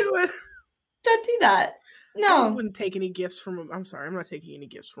 Let's not do it. Don't do that. No. I just wouldn't take any gifts from him. I'm sorry, I'm not taking any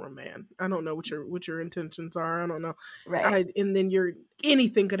gifts from a man. I don't know what your intentions are. I don't know. Right. And then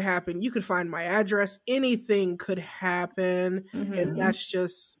anything could happen. You could find my address. Anything could happen. Mm-hmm. And that's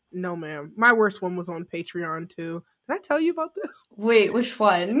just no, ma'am. My worst one was on Patreon too. Did I tell you about this? Wait, which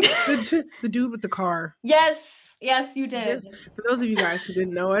one? The dude with the car. Yes, you did. For those of you guys who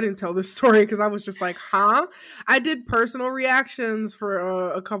didn't know, I didn't tell this story because I was just like, huh? I did personal reactions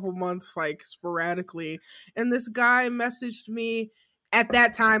for a couple months, like sporadically. And this guy messaged me. At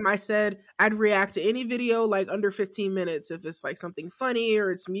that time, I said I'd react to any video like under 15 minutes if it's like something funny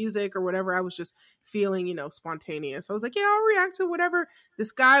or it's music or whatever. I was just feeling, spontaneous. I was like, yeah, I'll react to whatever.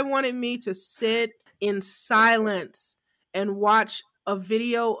 This guy wanted me to sit in silence and watch a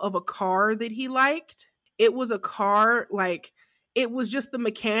video of a car that he liked. It was a car, like, it was just the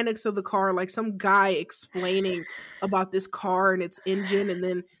mechanics of the car, like some guy explaining about this car and its engine and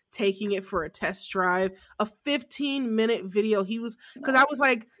then taking it for a test drive. A 15-minute video. Because I was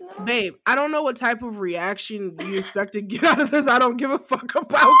like, babe, I don't know what type of reaction you expect to get out of this. I don't give a fuck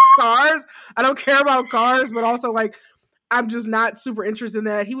about cars. I don't care about cars, but also, like, I'm just not super interested in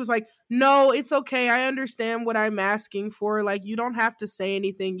that. He was like, no, it's okay. I understand what I'm asking for. Like, you don't have to say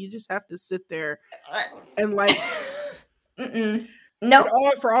anything. You just have to sit there. And like, no.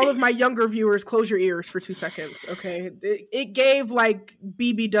 For all of my younger viewers, close your ears for 2 seconds. Okay. It gave like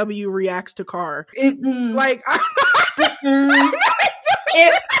BBW reacts to car. It like, I was like,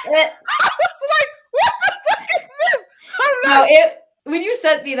 what the fuck is this? When you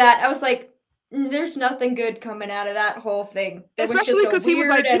sent me that, I was like, there's nothing good coming out of that whole thing. Especially because he was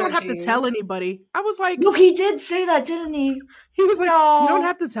like, you don't have to tell anybody. I was like, no, he did say that, didn't he? He was like, you don't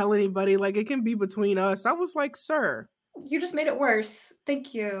have to tell anybody. Like, it can be between us. I was like, sir, you just made it worse.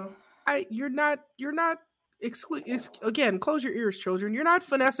 Thank you. You're not again, close your ears, children. You're not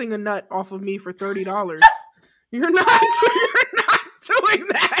finessing a nut off of me for $30. You're not doing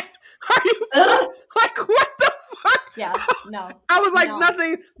that. Are you like, what the fuck? Yeah, no. I was like,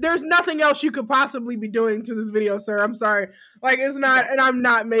 there's nothing else you could possibly be doing to this video, sir. I'm sorry. Like, it's not, and I'm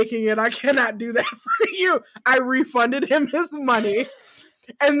not making it. I cannot do that for you. I refunded him his money.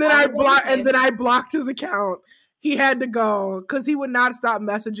 And then I blocked his account. He had to go because he would not stop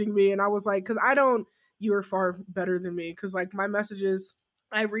messaging me. And I was like, you are far better than me. Because like my messages,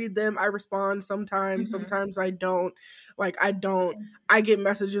 I read them, I respond sometimes, Mhm. sometimes I don't. Like I don't I get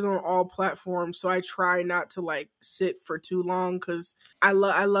messages on all platforms, so I try not to like sit for too long cuz I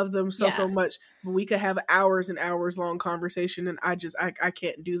love them so Yeah. much, but we could have hours and hours long conversation and I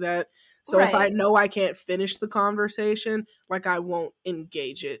can't do that. So if I Right. know I can't finish the conversation, like I won't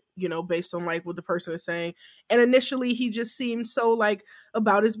engage it, based on like what the person is saying. And initially he just seemed so like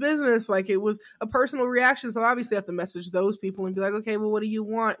about his business, like it was a personal reaction. So obviously I have to message those people and be like, okay, well, what do you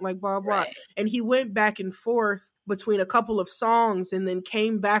want? Like blah blah. Right. And he went back and forth between a couple of songs and then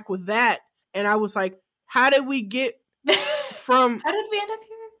came back with that. And I was like, how did we get from How did we end up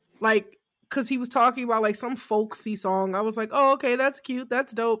here? like because he was talking about like some folksy song. I was like, oh, okay, that's cute,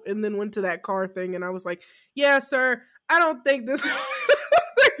 that's dope. And then went to that car thing, and I was like, yeah, sir, I don't think this is.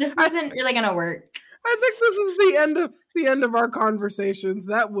 This I, isn't really gonna work. I think this is the end of our conversations.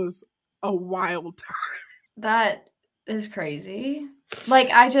 That was a wild time. That is crazy. Like,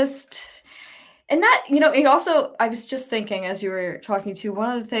 and that, it also, I was just thinking as you were talking to,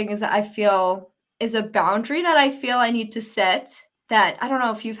 one of the things that I feel is a boundary that I feel I need to set, that I don't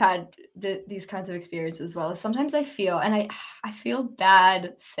know if you've had these kinds of experiences as well. Sometimes I feel, and I feel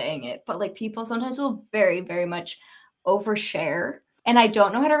bad saying it, but like people sometimes will very, very much overshare. And I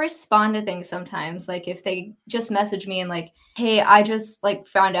don't know how to respond to things sometimes. Like if they just message me and like, hey, I just like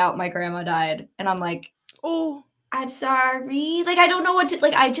found out my grandma died. And I'm like, Oh, I'm sorry. Like I don't know what to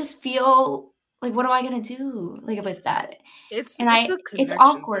like. I just feel like what am I gonna do like with that? it's And it's a it's connection thing.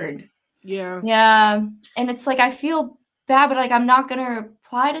 awkward. Yeah. Yeah. And it's like I feel bad, but like I'm not gonna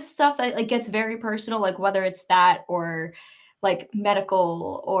reply to stuff that like gets very personal, like whether it's that or like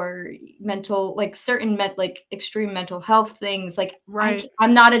medical or mental, like certain like extreme mental health things. Like Right.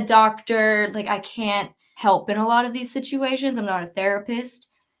 I'm not a doctor. Like I can't help in a lot of these situations. I'm not a therapist,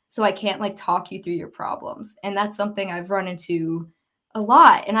 so I can't like talk you through your problems. And that's something I've run into a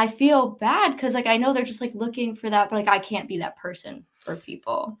lot. And I feel bad because like I know they're just like looking for that, but like I can't be that person for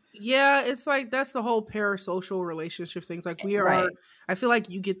people. Yeah, it's like that's the whole parasocial relationship things. Like we are Right. I feel like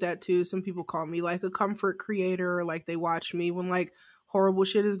you get that too. Some people call me like a comfort creator, like they watch me when like horrible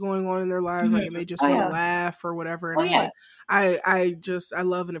shit is going on in their lives, Mhm. like and they just Oh, want to yeah. laugh or whatever. And Oh, I'm yeah. like, I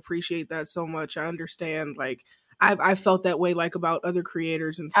love and appreciate that so much. I understand like I felt that way like about other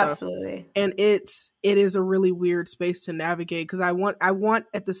creators and stuff. Absolutely. And it is a really weird space to navigate because I want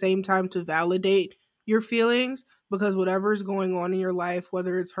at the same time to validate your feelings, because whatever's going on in your life,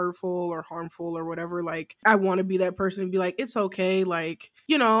 whether it's hurtful or harmful or whatever, like I want to be that person and be like, it's okay. Like,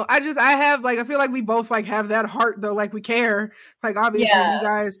 I have like, I feel like we both like have that heart though. Like we care. Like obviously Yeah, you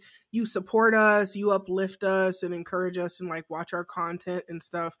guys, you support us, you uplift us and encourage us and like watch our content and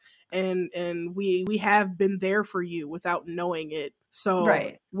stuff. And we have been there for you without knowing it. So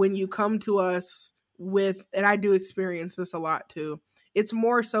right. when you come to us with, and I do experience this a lot too, it's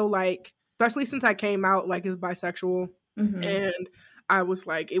more so like, especially since I came out like as bisexual, Mhm. and I was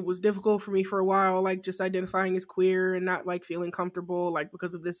like, it was difficult for me for a while, like just identifying as queer and not like feeling comfortable, like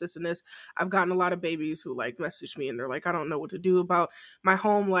because of this and this. I've gotten a lot of babies who like message me and they're like, I don't know what to do about my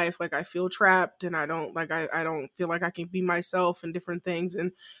home life. Like I feel trapped and I don't feel like I can be myself and different things.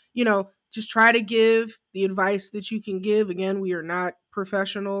 And, just try to give the advice that you can give. Again, we are not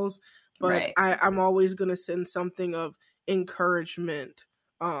professionals, but Right. I'm always gonna send something of encouragement.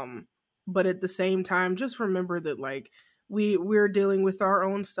 Um, but at the same time, just remember that like we're dealing with our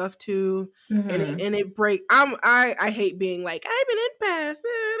own stuff too, and it Mhm. and it break. I hate being like I'm an empath.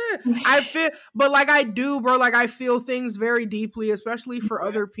 I feel, but like I do, bro. Like I feel things very deeply, especially for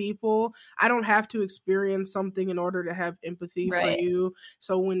other people. I don't have to experience something in order to have empathy for Right. you.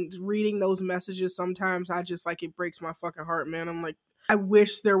 So when reading those messages, sometimes I just like it breaks my fucking heart, man. I'm like, I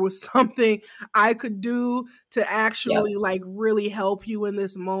wish there was something I could do to Yep. actually like really help you in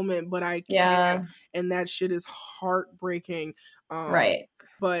this moment, but I can't, Yeah. and that shit is heartbreaking. Um Right.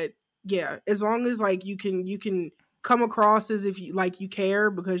 but yeah, as long as like you can come across as if you like you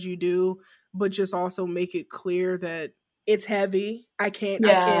care, because you do, but just also make it clear that it's heavy.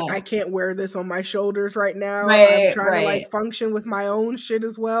 Yeah. I can't wear this on my shoulders right now. I'm Right, trying to like right. function with my own shit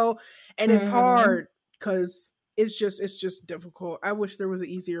as well, and it's Mhm. hard cuz it's just difficult. I wish there was an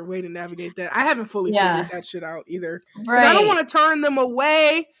easier way to navigate that. I haven't fully figured Yeah. that shit out either, cuz I don't Right. want to turn them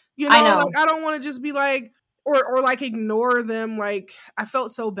away, I like know. I don't want to just be like, or like ignore them. Like I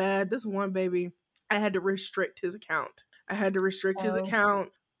felt so bad. This one baby, I had to restrict his account. I had to restrict his Oh.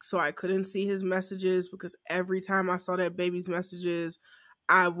 account so I couldn't see his messages, because every time I saw that baby's messages,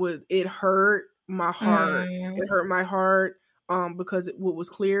 it hurt my heart. Mm. It hurt my heart, because what was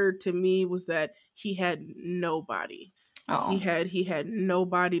clear to me was that he had nobody. Oh. He had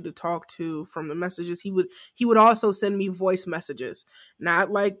nobody to talk to from the messages. He would also send me voice messages,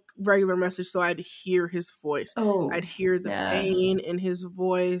 not like regular message, so I'd hear his voice. Oh. I'd hear the Yeah. pain in his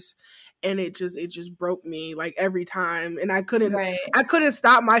voice, and it just broke me like every time. And Right. I couldn't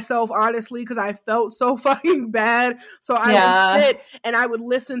stop myself, honestly, because I felt so fucking bad. So I would Yeah. sit and I would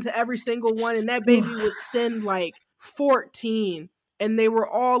listen to every single one, and that baby would send like 14, and they were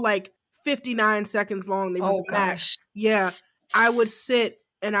all like 59 seconds long. They were Oh the max. gosh. Yeah, I would sit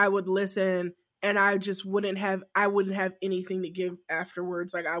and I would listen, and I just wouldn't have anything to give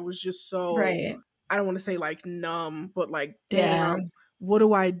afterwards. Like I was just so, Right. I don't want to say like numb, but like Yeah. damn, what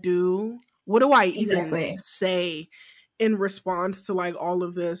do I do? What do I even Exactly. say in response to like all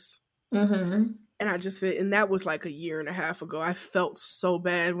of this? Mm-hmm. And I just feel, and that was like a year and a half ago. I felt so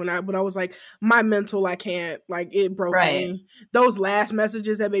bad when I was like, my mental, I can't, like it broke Right. me. Those last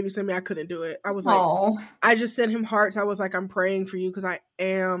messages that baby sent me, I couldn't do it. I was like, Oh. I just sent him hearts. I was like, I'm praying for you because I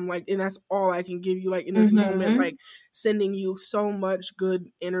am like, and that's all I can give you. Like in this moment, Mm-hmm. like sending you so much good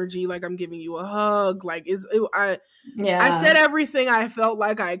energy. Like I'm giving you a hug. Like I said Yeah. everything I felt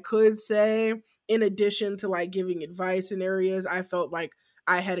like I could say. In addition to like giving advice in areas I felt like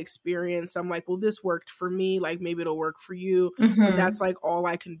I had experienced. I'm like, well, this worked for me. Like maybe it'll work for you. But Mm-hmm. that's like all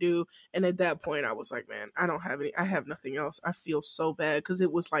I can do. And at that point, I was like, man, I have nothing else. I feel so bad because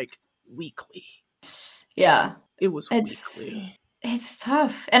it was like weekly. Yeah. It was It's weekly. it's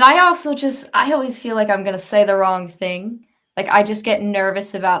tough. And I also I always feel like I'm gonna say the wrong thing. Like I just get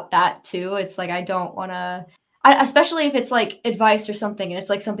nervous about that too. It's like I don't wanna especially if it's like advice or something and it's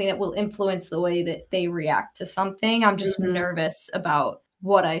like something that will influence the way that they react to something. I'm just Mhm. nervous about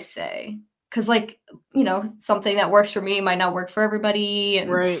what I say. Cause like, something that works for me might not work for everybody.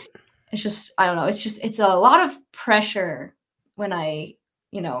 And Right. it's just, I don't know. It's a lot of pressure when I,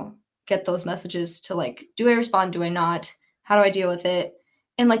 get those messages to like, do I respond? Do I not? How do I deal with it?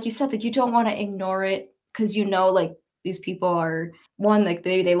 And like you said, like you don't want to ignore it because like these people are one, like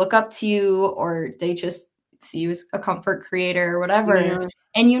they look up to you or they just see you as a comfort creator or whatever. Yeah.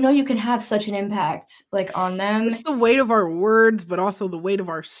 And you can have such an impact like on them It's the weight of our words, but also the weight of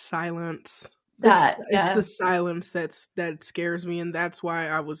our silence. that, It's the yeah. silence that scares me, and that's why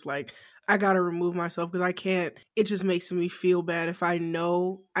I was like, I gotta remove myself because I can't. It just makes me feel bad if I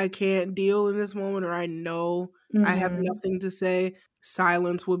know I can't deal in this moment, or I know I have Hmm. nothing to say.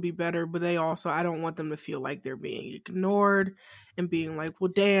 Silence would be better, but I don't want them to feel like they're being ignored and being like,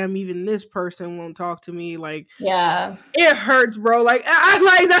 well, damn, even this person won't talk to me. Like Yeah. it hurts, bro. Like I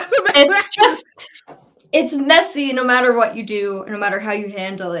like that's It's the just it's messy no matter what you do, no matter how you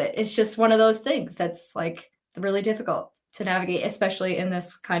handle it. It's just one of those things that's like really difficult to navigate, especially in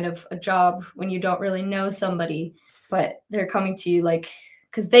this kind of a job when you don't really know somebody, but they're coming to you like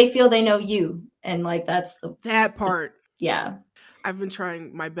because they feel they know you. And like that's that part. yeah. I've been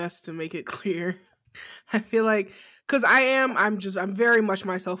trying my best to make it clear. I feel like because I'm very much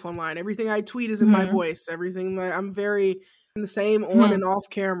myself online. Everything I tweet is in my Mhm. voice. Everything that I'm very the same on Mhm. and off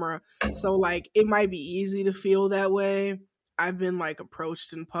camera. So like it might be easy to feel that way. I've been like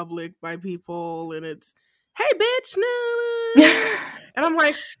approached in public by people and it's, hey bitch, no. And I'm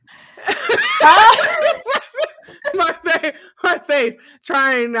like Ah! my face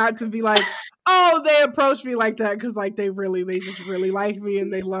trying not to be like, oh, they approached me like that because like they just really like me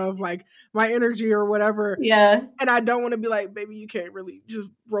and they love like my energy or whatever. Yeah. And I don't want to be like, baby, you can't really just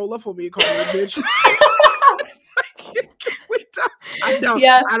roll up on me and call me a bitch.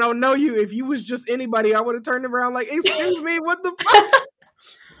 Yeah. I don't know you. If you was just anybody, I would have turned around like, excuse me, what the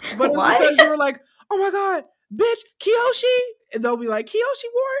fuck? But it's What? because you were like, oh my God, bitch, Kiyoshi. And they'll be like, Kiyoshi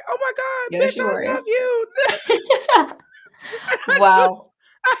Warrior, oh my God, bitch, Yoshi I warrior. love you. Wow.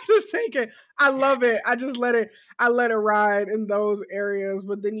 I just take it. I love it. I let it ride in those areas.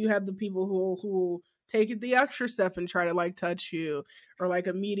 But then you have the people who will take it the extra step and try to like touch you or like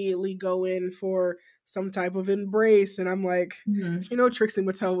immediately go in for some type of embrace. And I'm like, Mhm. Trixie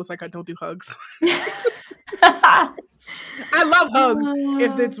Mattel was like, I don't do hugs. I love hugs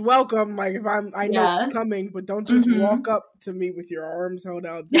if it's welcome, like if I know it's Yeah. coming, but don't just walk Mhm. up to me with your arms held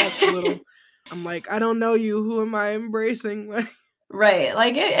out. That's a little. I'm like, I don't know you. Who am I embracing? Like, Right,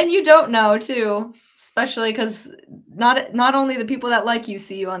 like, and you don't know too, especially because not only the people that like you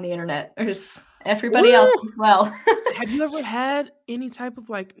see you on the internet, there's everybody else ooh. as well. Have you ever had any type of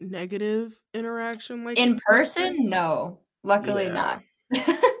like negative interaction like in In person? person? No, luckily Yeah.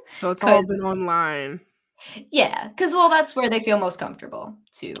 not. So it's all 'Cause been online. yeah, well, that's where they feel most comfortable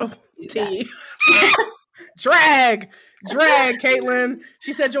to Oh, do that. T. Drag, Caitlin.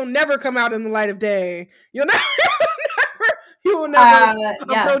 She said you'll never come out in the light of day. You will never Yeah.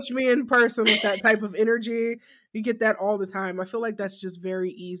 approach me in person with that type of energy. You get that all the time. I feel like that's just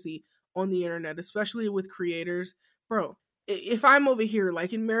very easy on the internet, especially with creators. Bro, if I'm over here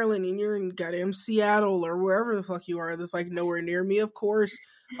like in Maryland and you're in goddamn Seattle or wherever the fuck you are that's like nowhere near me, of course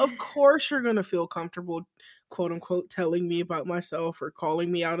you're gonna feel comfortable, quote unquote, telling me about myself or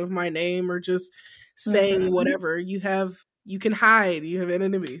calling me out of my name or just saying Mhm. whatever. You can hide. You have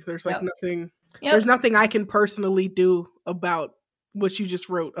anonymity. There's like Yep. nothing. There's Yep. nothing I can personally do about what you just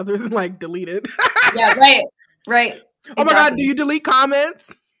wrote other than like delete it. Yeah, right. Right. Oh my god, do Exactly. you delete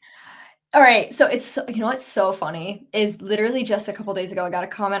comments? All right, so it's you know what's so funny is literally just a couple days ago I got a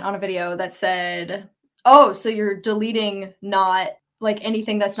comment on a video that said, "Oh, so you're deleting not like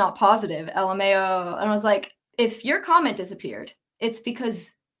anything that's not positive, LMAO." And I was like, "If your comment disappeared, it's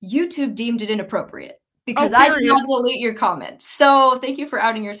because YouTube deemed it inappropriate Oh, because I did period. not delete your comment. So, thank you for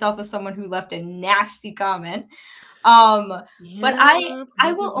outing yourself as someone who left a nasty comment." Um, but Yeah,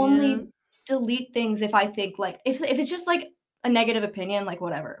 I will yeah. only delete things if I think like if it's just like a negative opinion, like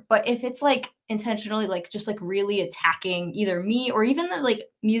whatever. But if it's like intentionally like just like really attacking either me or even the like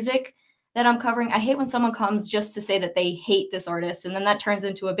music that I'm covering, I hate when someone comes just to say that they hate this artist and then that turns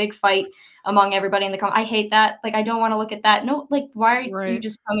into a big fight among everybody in the I hate that. Like I don't want to look at that. No, like why are you Right,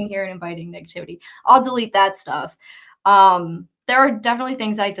 just coming here and inviting negativity? I'll delete that stuff. There are definitely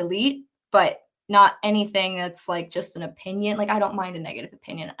things I delete, but not anything that's like just an opinion. Like I don't mind a negative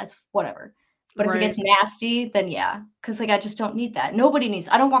opinion as whatever. But if it right. gets nasty, then yeah, because like I just don't need that. Nobody needs.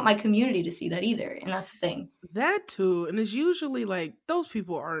 I don't want my community to see that either, and that's the thing. That too. And it's usually like those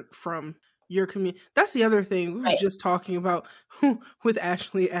people aren't from your community. That's the other thing. We was Right. just talking about with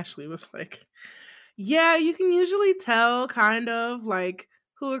Ashley. Ashley was like, yeah, you can usually tell kind of like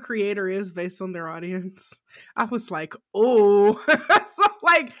who a creator is based on their audience. I was like, oh. So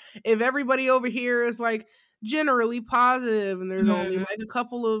like if everybody over here is like generally positive and there's only Mhm. like a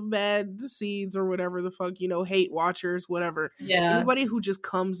couple of bad seeds or whatever the fuck, hate watchers, whatever. Yeah. Anybody who just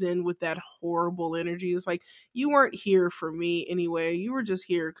comes in with that horrible energy is like, you weren't here for me anyway. You were just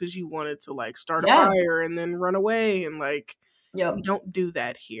here because you wanted to like start a Yeah. fire and then run away and like we Yep. don't do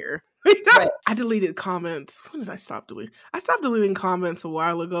that here. Right. I deleted comments. When did I stop deleting? I stopped deleting comments a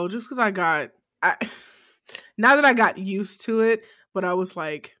while ago just because I now that I got used to it, but I was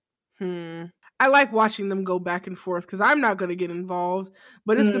like, I like watching them go back and forth because I'm not gonna get involved.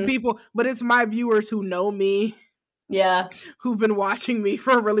 Mm. But it's my viewers who know me, Yeah. who've been watching me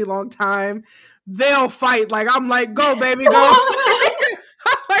for a really long time. They'll fight. Like I'm like, go baby, go.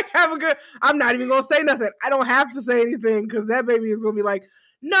 Like have a good. I'm not even gonna say nothing. I don't have to say anything because that baby is gonna be like,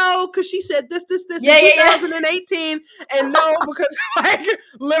 no, because she said this in Yeah, yeah, 2018, and no, because like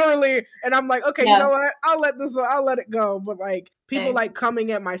literally, and I'm like, okay, you yeah. know what? I'll let it go. But like people Same. like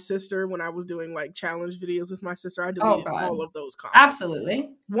coming at my sister when I was doing like challenge videos with my sister, I Oh deleted all god. of those comments. Absolutely.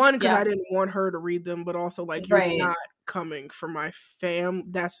 One, because Yeah. I didn't want her to read them, but also like you're Right. not coming for my fam.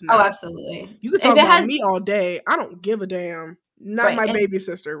 That's Oh, not. absolutely. You can If talk it about has me all day. I don't give a damn. Not right, my and baby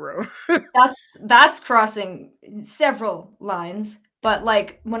sister, bro. that's crossing several lines, but,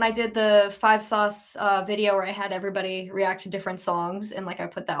 like, when I did the 5 Sauce, video where I had everybody react to different songs and, like, I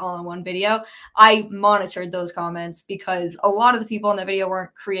put that all in one video, I monitored those comments because a lot of the people in the video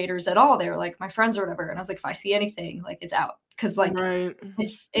weren't creators at all, they were, like, my friends or whatever, and I was like, "If I see anything, like, it's out because like, Right.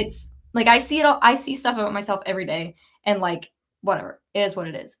 it's like, I see it all I see stuff about myself every day, and, like, whatever, it is what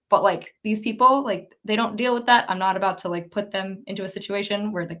it is, but, like, these people, like, they don't deal with that, I'm not about to, like, put them into a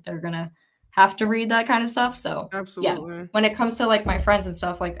situation where, like, they're gonna have to read that kind of stuff, so, yeah. Absolutely. When it comes to, like, my friends and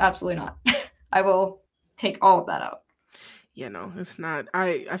stuff, like, absolutely not. I will take all of that out. It's not.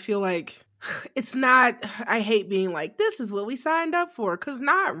 I feel like it's not. I hate being like this is what we signed up for cuz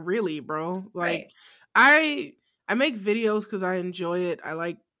not really, bro. Like Right. I I make videos cuz I enjoy it. I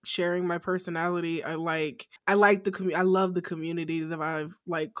like sharing my personality. I like I love the community that I've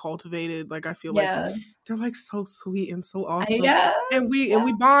like cultivated. Like I feel like Yeah. they're like so sweet and so awesome. Yeah. And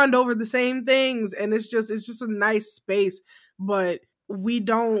we bond over the same things and it's just a nice space, but we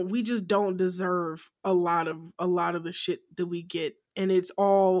just don't deserve a lot of the shit that we get, and it's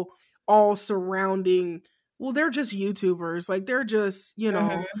all surrounding, well, they're just YouTubers, like they're just,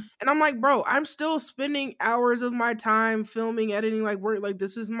 Mhm. and I'm like, bro, I'm still spending hours of my time filming, editing, like work, like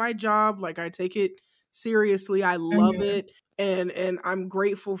this is my job, like I take it seriously, I love Mhm. it, and I'm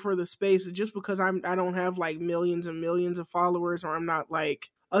grateful for the space. Just because I don't have like millions and millions of followers, or I'm not like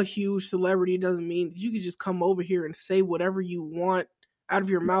a huge celebrity, doesn't mean you can just come over here and say whatever you want out of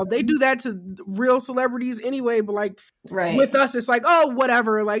your mouth. They do that to real celebrities anyway, but like Right. with us, it's like, oh,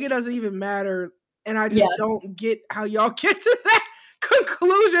 whatever, like it doesn't even matter. And I Yeah. just don't get how y'all get to that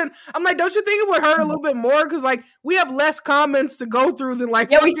conclusion, I'm like, don't you think it would hurt a little bit more? Because like we have less comments to go through than like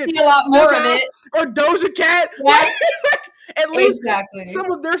we see a lot more of it. Or Doja Cat. Yeah. Like, at least exactly.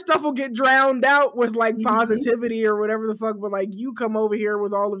 some of their stuff will get drowned out with like positivity or whatever the fuck. But like you come over here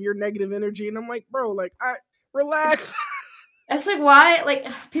with all of your negative energy, and I'm like, bro, like relax. It's like, why? Like,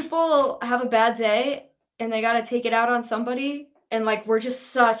 people have a bad day and they gotta take it out on somebody, and like we're just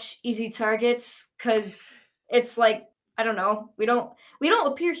such easy targets because it's like, I don't know, we don't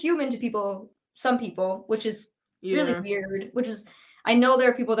appear human to people, some people, which is really weird. Which is, I know there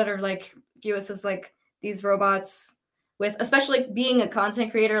are people that are like view us as like these robots, with especially being a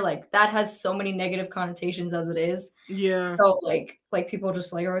content creator, like that has so many negative connotations as it is. Yeah. So like people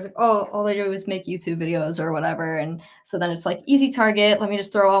just like are always like, oh, all I do is make YouTube videos or whatever, and so then it's like easy target. Let me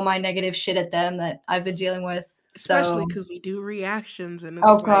just throw all my negative shit at them that I've been dealing with. Especially because we do reactions, and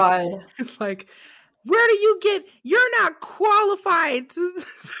it's God, it's like, where do you get? You're not qualified.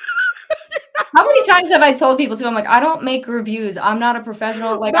 How many times have I told people too? I'm like, I don't make reviews. I'm not a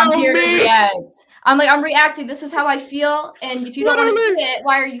professional. Like, I'm here to react. I'm like, I'm reacting. This is how I feel. And if you don't want to see it,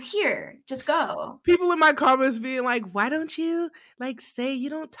 why are you here? Just go. People in my comments being like, why don't you like say you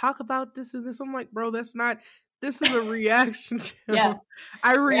don't talk about this and this? I'm like, bro, this is a reaction channel.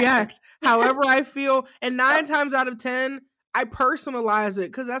 I react however I feel. And 9 times out of 10, I personalize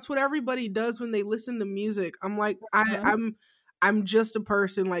it because that's what everybody does when they listen to music. I'm like, I'm just a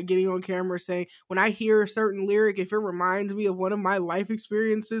person like getting on camera saying, when I hear a certain lyric, if it reminds me of one of my life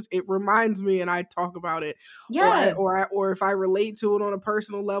experiences, it reminds me and I talk about it. Yeah. Or if I relate to it on a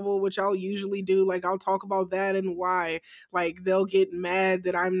personal level, which I'll usually do, like I'll talk about that and why. Like they'll get mad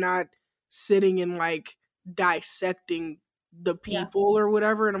that I'm not sitting and like dissecting the people or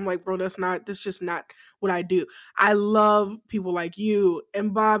whatever, and I'm like, bro, that's just not what I do. I love people like you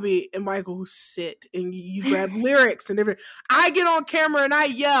and Bobby and Michael who sit and you grab lyrics and everything. I get on camera and I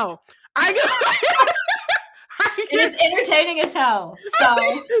yell. It's entertaining as hell. So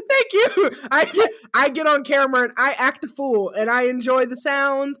thank you. I get on camera and I act a fool and I enjoy the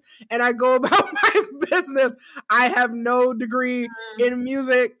sounds and I go about my business. I have no degree in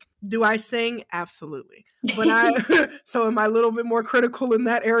music. Do I sing? Absolutely. But so am I a little bit more critical in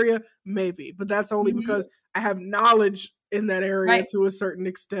that area? Maybe. But that's only because I have knowledge in that area to a certain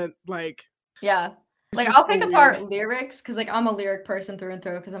extent. Like, yeah. Like, I'll pick apart lyrics because, like, I'm a lyric person through and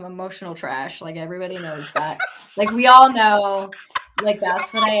through because I'm emotional trash. Like, everybody knows that. Like, we all know. Like,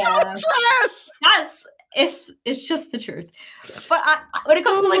 that's what I am. Trash! It's just the truth. But when it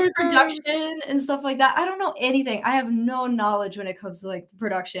comes to, like, production and stuff like that, I don't know anything. I have no knowledge when it comes to, like,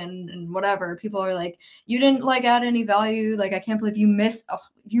 production and whatever. People are like, you didn't, like, add any value. Like, I can't believe you missed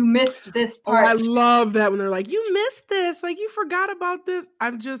this part. Oh, I love that when they're like, you missed this. Like, you forgot about this.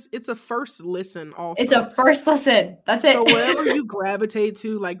 It's a first listen also. It's a first listen. That's it. So wherever you gravitate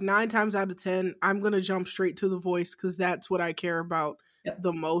to, like 9 times out of 10, I'm going to jump straight to the voice because that's what I care about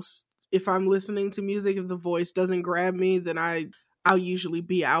the most. If I'm listening to music, if the voice doesn't grab me, then I'll usually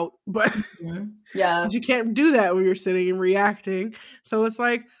be out. But you can't do that when you're sitting and reacting. So it's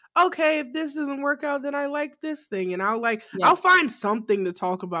like, okay, if this doesn't work out, then I like this thing. And I'll find something to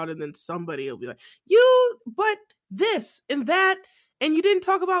talk about. And then somebody will be like, but this and that, and you didn't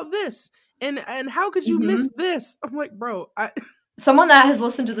talk about this. And how could you miss this? I'm like, bro, someone that has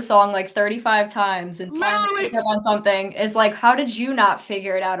listened to the song like 35 times and finally picked up on something is like, how did you not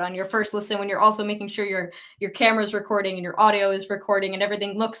figure it out on your first listen when you're also making sure your camera's recording and your audio is recording and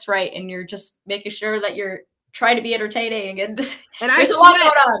everything looks right and you're just making sure that you're trying to be entertaining and I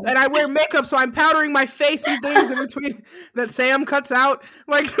sweat and I wear makeup, so I'm powdering my face and things in between that Sam cuts out,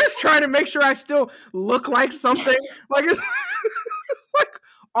 like just trying to make sure I still look like something. Like it's like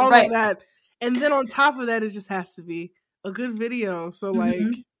all of that, and then on top of that, it just has to be a good video. So like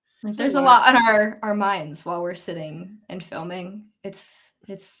there's a lot on our minds while we're sitting and filming. It's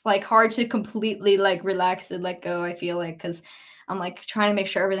like hard to completely like relax and let go, I feel like, because I'm like trying to make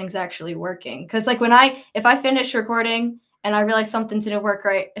sure everything's actually working. Because like if I finish recording and I realize something didn't work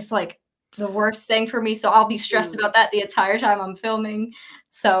right, it's like the worst thing for me. So I'll be stressed about that the entire time I'm filming.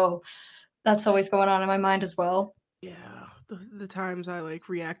 So that's always going on in my mind as well. Yeah. The times I like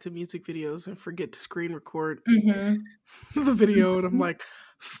react to music videos and forget to screen record the video, and I'm like,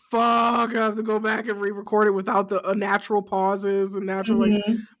 fuck, I have to go back and re-record it without the natural pauses and natural like,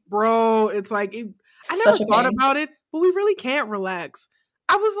 bro, it's like I never thought about it, but we really can't relax.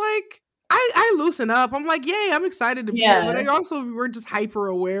 I was like, I loosen up. I'm like, yay, I'm excited to be here, but we're just hyper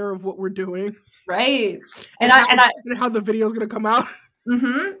aware of what we're doing, right? and how the video's gonna come out.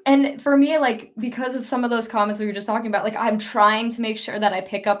 And for me, like, because of some of those comments we were just talking about, like, I'm trying to make sure that I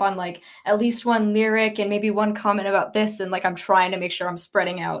pick up on, like, at least one lyric and maybe one comment about this, and, like, I'm trying to make sure I'm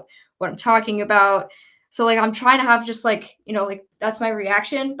spreading out what I'm talking about. So, like, I'm trying to have just, like, like, that's my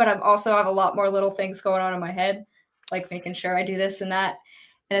reaction, but I'm also have a lot more little things going on in my head, like making sure I do this and that,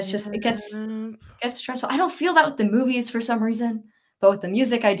 and it's just Yeah. it gets stressful. I don't feel that with the movies for some reason, but with the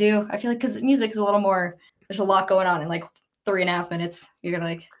music, I do. I feel like because the music is a little more there's a lot going on in, like, 3.5 minutes, you're gonna,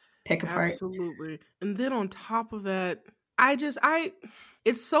 like, pick apart. Absolutely. And then on top of that, I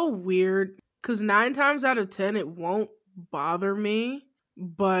it's so weird because 9 times out of 10 it won't bother me,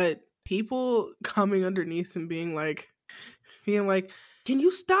 but people coming underneath and being like, can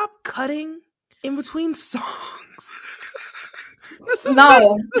you stop cutting in between songs?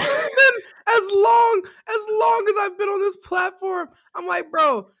 No. This has been as long as I've been on this platform. I'm like,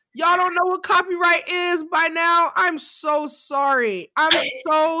 bro, y'all don't know what copyright is by now. I'm so sorry. I'm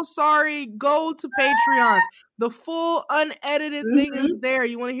so sorry. Go to Patreon. The full unedited thing is Mhm. there.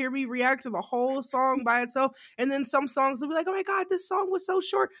 You want to hear me react to the whole song by itself? And then some songs will be like, oh my God, this song was so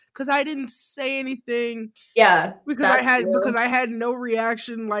short because I didn't say anything Yeah, that because too. I had no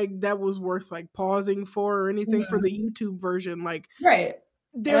reaction like that was worth like pausing for or anything for the Mhm. YouTube version. Like Right.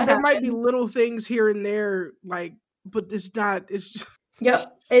 And there that there might be happens. little things here and there, like, but it's not. It's just it's Yep.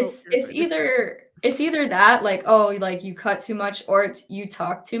 just so It's irritating. either that, like, "Oh, like, you cut too much," or it's, "You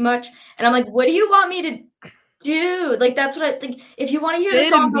talk too much." And I'm like, "What do you want me to do?" Like, that's what I think. If you wanna hear the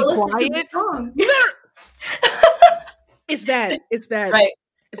Sit song, and go be listen to the quiet. song. Liter- it's that. It's that. Right.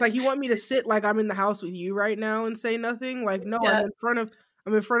 It's like you want me to sit like I'm in the house with you right now and say nothing. Like no, Yeah. I'm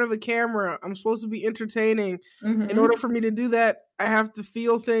in front of a camera. I'm supposed to be entertaining. In Mhm. order for me to do that, I have to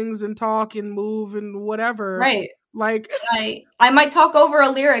feel things and talk and move and whatever. Right. Like I might talk over a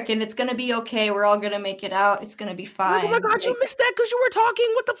lyric, and it's gonna be okay, we're all gonna make it out, it's gonna be I'm like, oh my fine, God, you like, missed that because you were talking.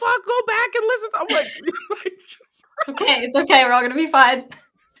 What the fuck? Go back and listen. I'm like, like just it's okay, we're all gonna be fine.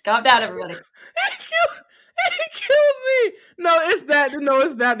 Calm down, everybody. it kills me. No, it's that. No,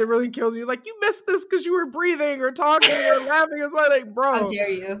 it's that really kills you. Like you missed this because you were breathing or talking or laughing. It's like, How bro, dare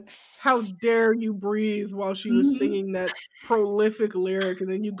you? how dare you breathe while she was Mhm. singing that prolific lyric, and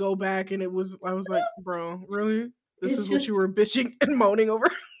then you go back and it was. I was like, bro, really? This It's is what just you were bitching and moaning over.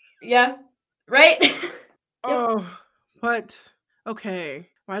 yeah, right? Yep. Oh, but okay.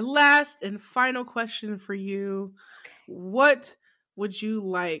 My last and final question for you. What would you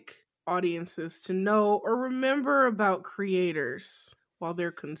like audiences to know or remember about creators while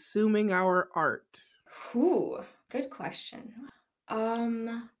they're consuming our art? Ooh, good question.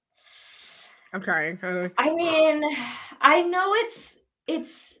 Um, I'm trying. I mean, I know it's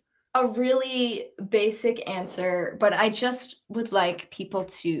a really basic answer, but I just would like people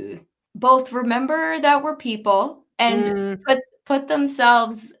to both remember that we're people and Mm, put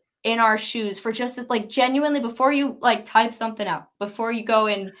themselves in our shoes for just as like genuinely before you like type something out, before you go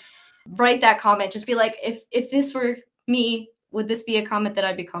and write that comment, just be like, if this were me, would this be a comment that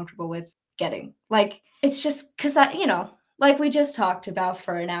I'd be comfortable with getting? Like, it's just because that, like we just talked about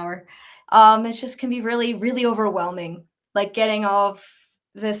for an hour, it's just can be really, really overwhelming. Like getting all of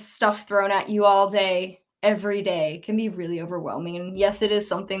this stuff thrown at you all day, every day can be really overwhelming. And yes, it is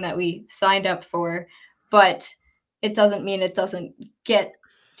something that we signed up for, but it doesn't mean it doesn't get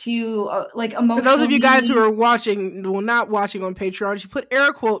to you like for those of you guys who emotionally. are watching, well, not watching on Patreon, she put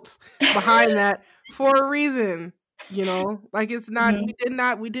air quotes behind that for a reason. You know, like it's not.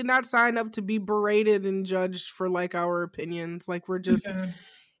 Mhm, We did not sign up to be berated and judged for like our opinions. Like we're just mhm,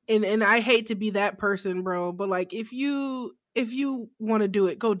 and I hate to be that person, bro, but like if you want to do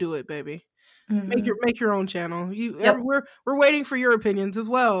it, go do it, baby. mhm. Make your own channel. Yep. We're waiting for your opinions as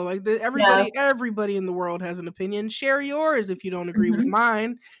well. Like Yeah. everybody in the world has an opinion. Share yours if you don't agree with Mhm,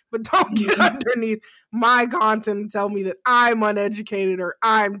 mine, but don't get mhm. underneath my content and tell me that I'm uneducated or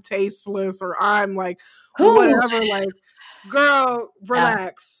I'm tasteless or I'm like Whew. whatever. Like, girl, Yeah.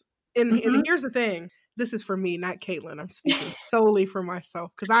 relax. And Mhm. here's the thing. This is for me, not Caitlin. I'm speaking solely for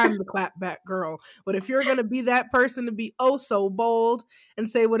myself because I'm the clapback girl. But if you're gonna be that person to be oh so bold and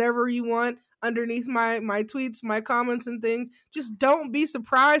say whatever you want underneath my tweets, my comments and things, just don't be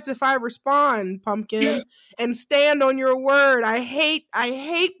surprised if I respond, pumpkin, and stand on your word. I hate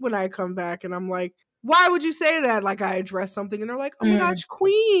when I come back and I'm like, why would you say that? Like I address something and they're like, oh my Mm. gosh,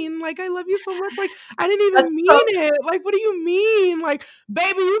 queen, like I love you so much. Like I didn't That's even so mean it. Like, what do you mean? Like,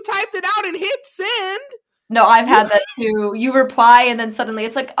 baby, you typed it out and hit send. No, I've You had that too. You reply and then suddenly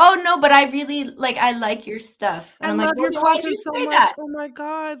it's like, "Oh, no, but I really I like your stuff." And I I'm like, love "Well, your then why'd you content so say much. that?" Oh my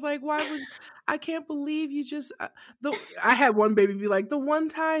god! Like, why would I can't believe you just the I had one baby be like, the one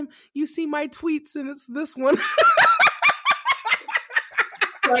time you see my tweets and it's this one.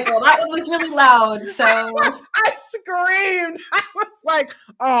 like, well, that one was really loud, so. I screamed. I was like,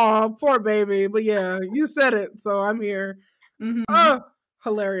 oh, poor baby. But yeah, you said it, so I'm here. Mhm. Oh,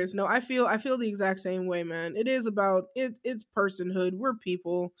 hilarious. No, I feel the exact same way, man. It is about it's personhood. We're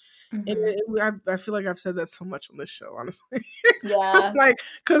people. And I feel like I've said that so much on this show, honestly. Yeah. Like,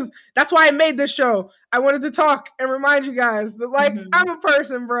 because that's why I made this show. I wanted to talk and remind you guys that, like, I'm a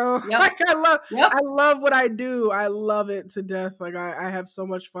person, bro. Yep. Like, I love what I do. I love it to death. Like, I have so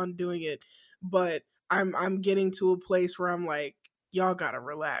much fun doing it. But I'm getting to a place where I'm like, y'all gotta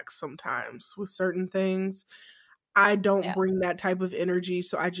relax sometimes with certain things. I don't bring that type of energy,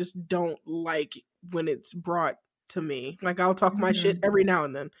 so I just don't like when it's brought to me. Like, I'll talk my shit every now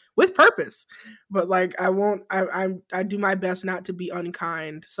and then with purpose, but like I won't. I do my best not to be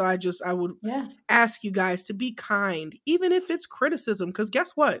unkind. So I would ask you guys to be kind, even if it's criticism. Because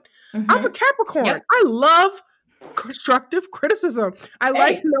guess what? I'm a Capricorn. Yep. I love constructive criticism. I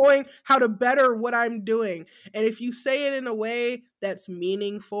like knowing how to better what I'm doing. And if you say it in a way that's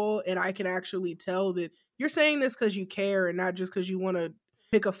meaningful and I can actually tell that you're saying this because you care and not just because you want to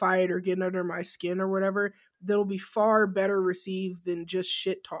pick a fight or get under my skin or whatever, that'll be far better received than just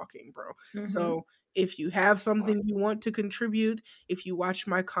shit talking, bro. So if you have something you want to contribute, if you watch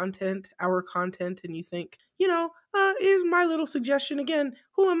my content, our content, and you think, here's my little suggestion again,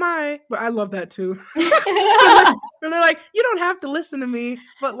 who am I? But I love that too. And they're like, you don't have to listen to me,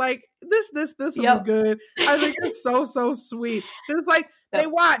 but like this will be good. I think it's so sweet. And it's like they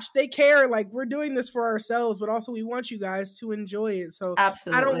watch, they care, like we're doing this for ourselves, but also we want you guys to enjoy it. So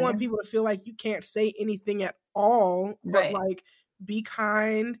absolutely. I don't want people to feel like you can't say anything at all, but like be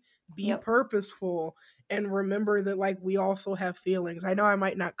kind, be purposeful, and remember that like we also have feelings. I know I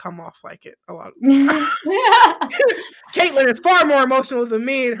might not come off like it a lot of Caitlin is far more emotional than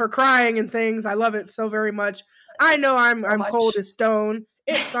me, her crying and things. I love it so very much. I know I'm cold as stone.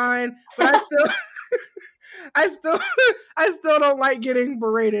 It's fine, but I still don't like getting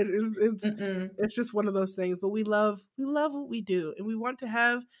berated. It's just one of those things. But we love what we do, and we want to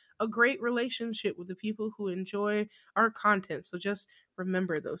have a great relationship with the people who enjoy our content. So just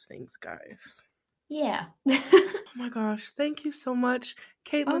remember those things, guys. Yeah. Oh my gosh. Thank you so much,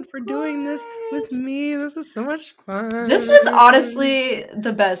 Caitlin, for doing this with me. This is so much fun. This was honestly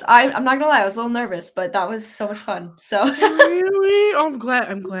the best. I'm not gonna lie, I was a little nervous, but that was so much fun. So really? Oh,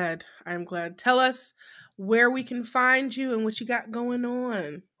 I'm glad. Tell us where we can find you and what you got going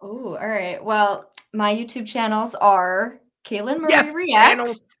on. Oh, all right. Well, my YouTube channels are Caitlin Marie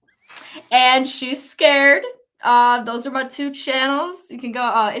Reacts and She's Scared. Those are my two channels. You can go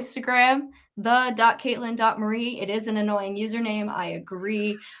Instagram, the.caitlin.marie. It is an annoying username, I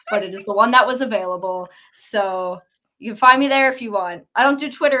agree, but it is the one that was available. So you can find me there if you want. I don't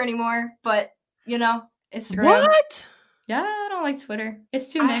do Twitter anymore, but Instagram. What? Yeah, I don't like Twitter.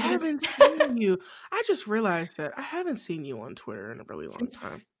 It's too negative. I haven't seen you. I just realized that I haven't seen you on Twitter in a really long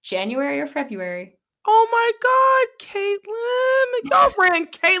time. January or February. Oh my God, Caitlin. Y'all ran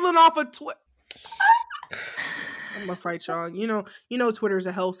Caitlin off of Twitter. I'm gonna fight y'all. You know Twitter's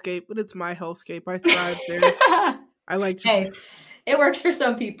a hellscape, but it's my hellscape. I thrive there. I like to it works for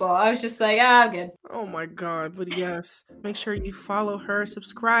some people. I was just like, I'm good. Oh my God. But yes, make sure you follow her,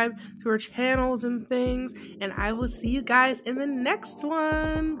 subscribe to her channels and things, and I will see you guys in the next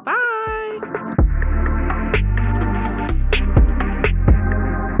one. Bye.